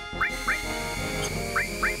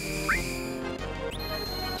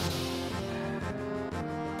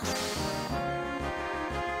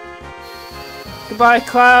 Goodbye,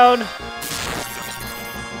 Cloud.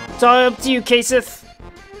 It's all up to you, Kaseth.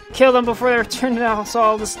 Kill them before they turn us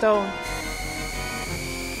all to stone.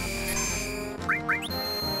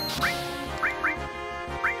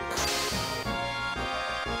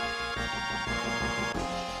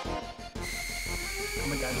 Oh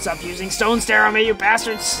my god, stop using stone stare on me, you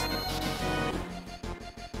bastards!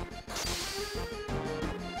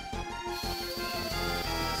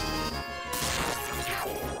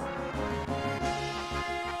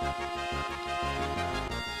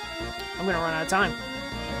 I'm gonna run out of time.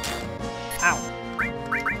 Ow.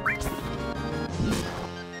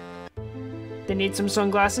 They need some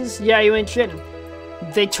sunglasses? Yeah, you ain't shitting.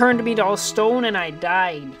 They turned me to all stone and I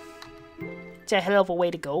died. It's a hell of a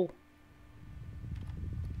way to go.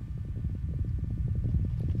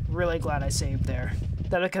 Really glad I saved there.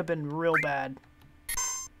 That could have been real bad.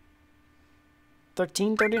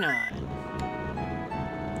 1339.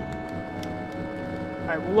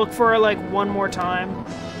 Alright, we'll look for like one more time.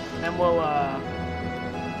 And then we'll, I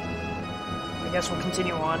guess we'll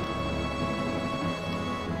continue on.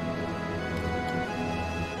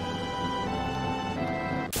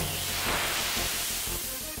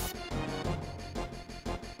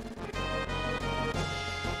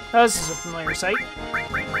 Oh, this is a familiar sight.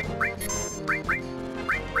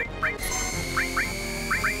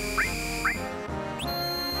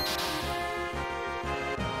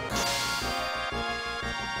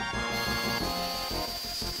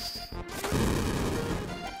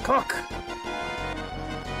 Cook!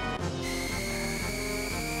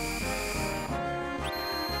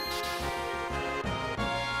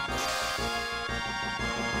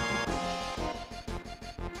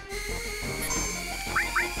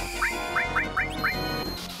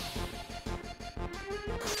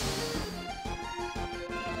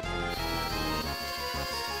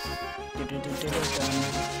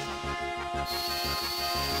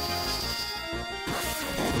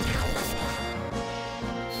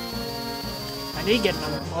 I need to get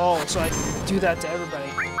another ball so I can do that to everybody.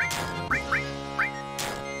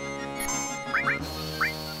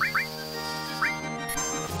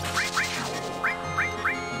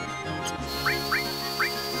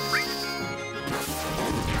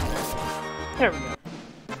 There we go.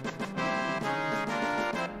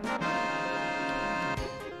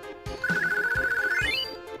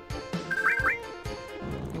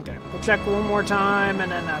 Okay, we'll check one more time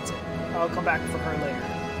and then that's it. I'll come back for her later.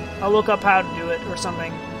 I'll look up how to do it or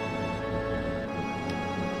something.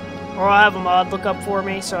 Or I'll have a mod look up for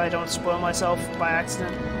me so I don't spoil myself by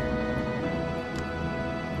accident.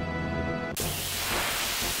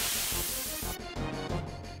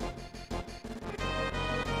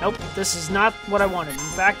 Nope, this is not what I wanted. In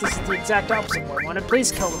fact, this is the exact opposite of what I wanted.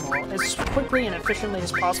 Please kill them all as quickly and efficiently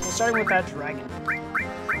as possible, starting with that dragon.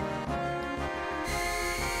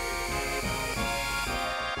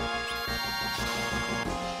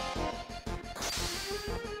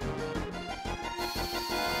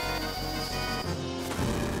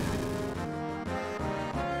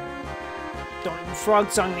 Don't even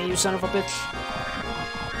frog song me, you son of a bitch.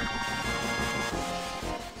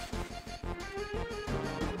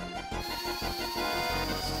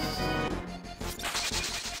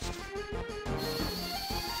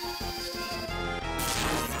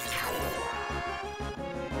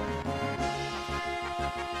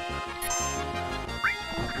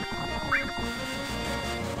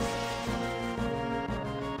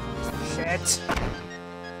 Shit.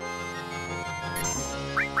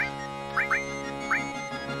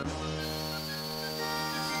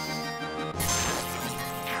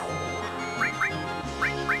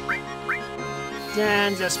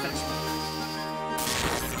 And just finish it.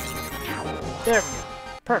 There we go.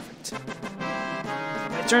 Perfect.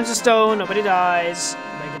 It turns to stone, nobody dies,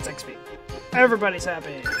 nobody gets XP. Everybody's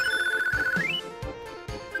happy.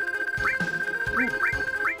 Ooh.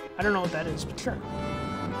 I don't know what that is, but sure.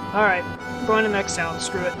 Alright, going to the next town.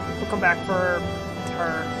 Screw it. We'll come back for her.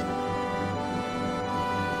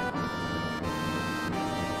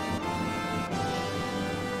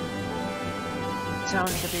 Town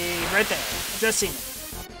could be right there. Just seen it.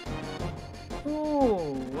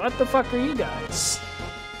 Ooh, what the fuck are you guys?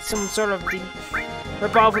 Some sort of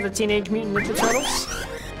rip-off of the Teenage Mutant Ninja Turtles?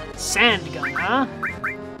 Sand gun, huh?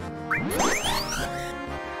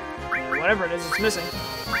 Yeah, whatever it is, it's missing.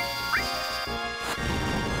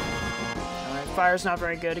 Alright, fire's not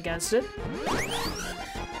very good against it.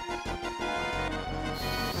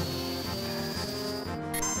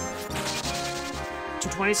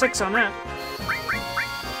 $226 on that.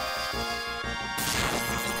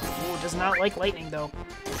 Ooh, does not like lightning, though.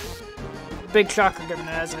 Big shocker given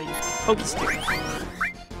it as a pokey stick.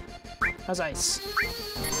 How's ice?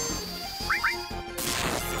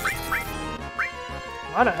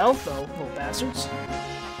 A lot of health, though, little bastards.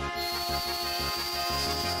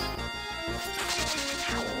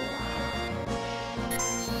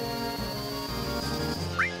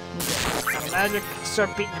 Okay, out of magic, start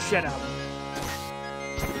beating the shit out of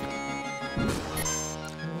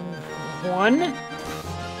them.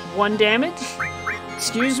 One damage?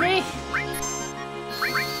 Excuse me?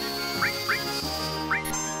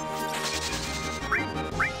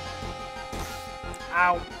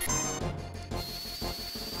 Ow.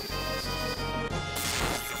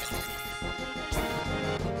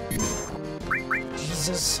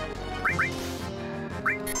 Jesus.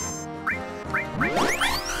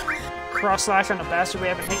 Cross slash on a bastard we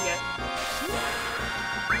haven't hit yet.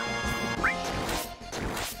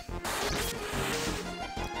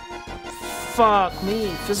 Fuck me.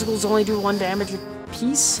 Physicals only do 1 damage a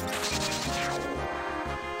piece?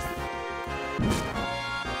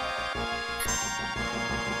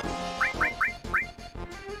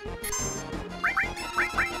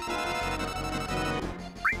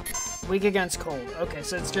 Weak against cold. Okay,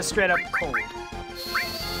 so it's just straight up cold.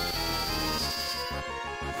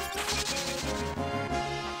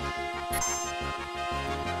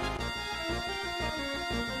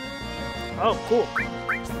 Oh, cool.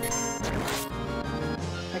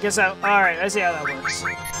 I guess alright, I see how that works.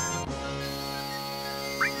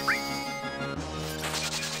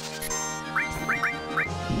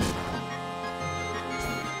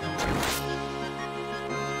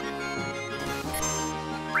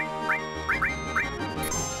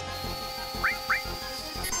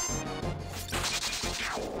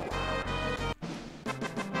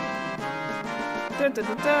 Da, da,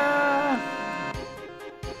 da, da.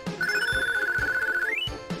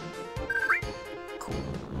 Cool.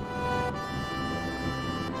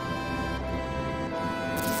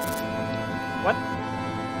 What?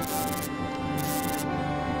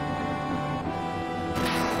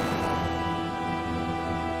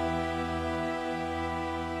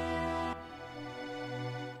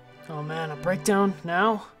 Oh man, a breakdown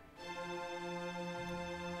now?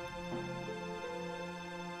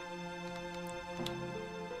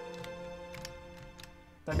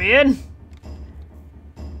 Let me in.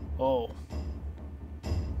 Oh.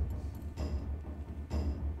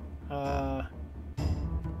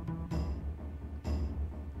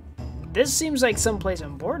 This seems like someplace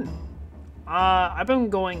important. I've been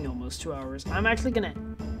going almost 2 hours. I'm actually gonna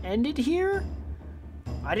end it here.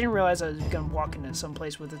 I didn't realize I was gonna walk into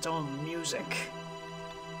someplace with its own music.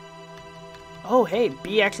 Oh, hey,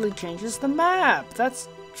 B actually changes the map. That's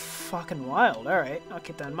fucking wild. Alright, I'll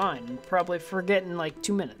keep that in mind. I'm probably forgetting like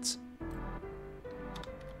 2 minutes.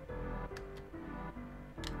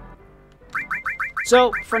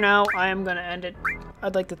 So, for now, I am going to end it.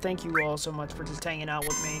 I'd like to thank you all so much for just hanging out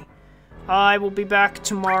with me. I will be back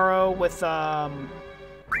tomorrow with, I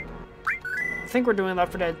think we're doing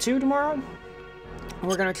Left 4 Dead 2 tomorrow.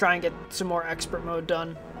 We're going to try and get some more expert mode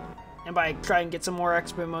done. And by try and get some more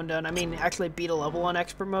expert mode done, I mean actually beat a level on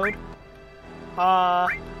expert mode. I'm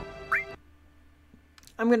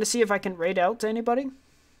going to see if I can raid out to anybody.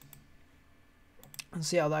 And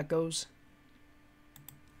see how that goes.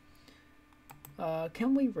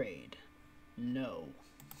 Can we raid? No.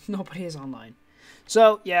 Nobody is online.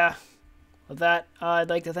 So, yeah. With that, I'd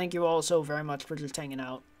like to thank you all so very much for just hanging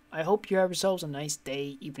out. I hope you have yourselves a nice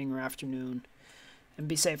day, evening, or afternoon. And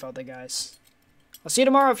be safe out there, guys. I'll see you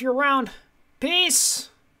tomorrow if you're around. Peace!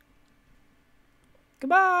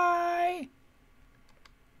 Goodbye!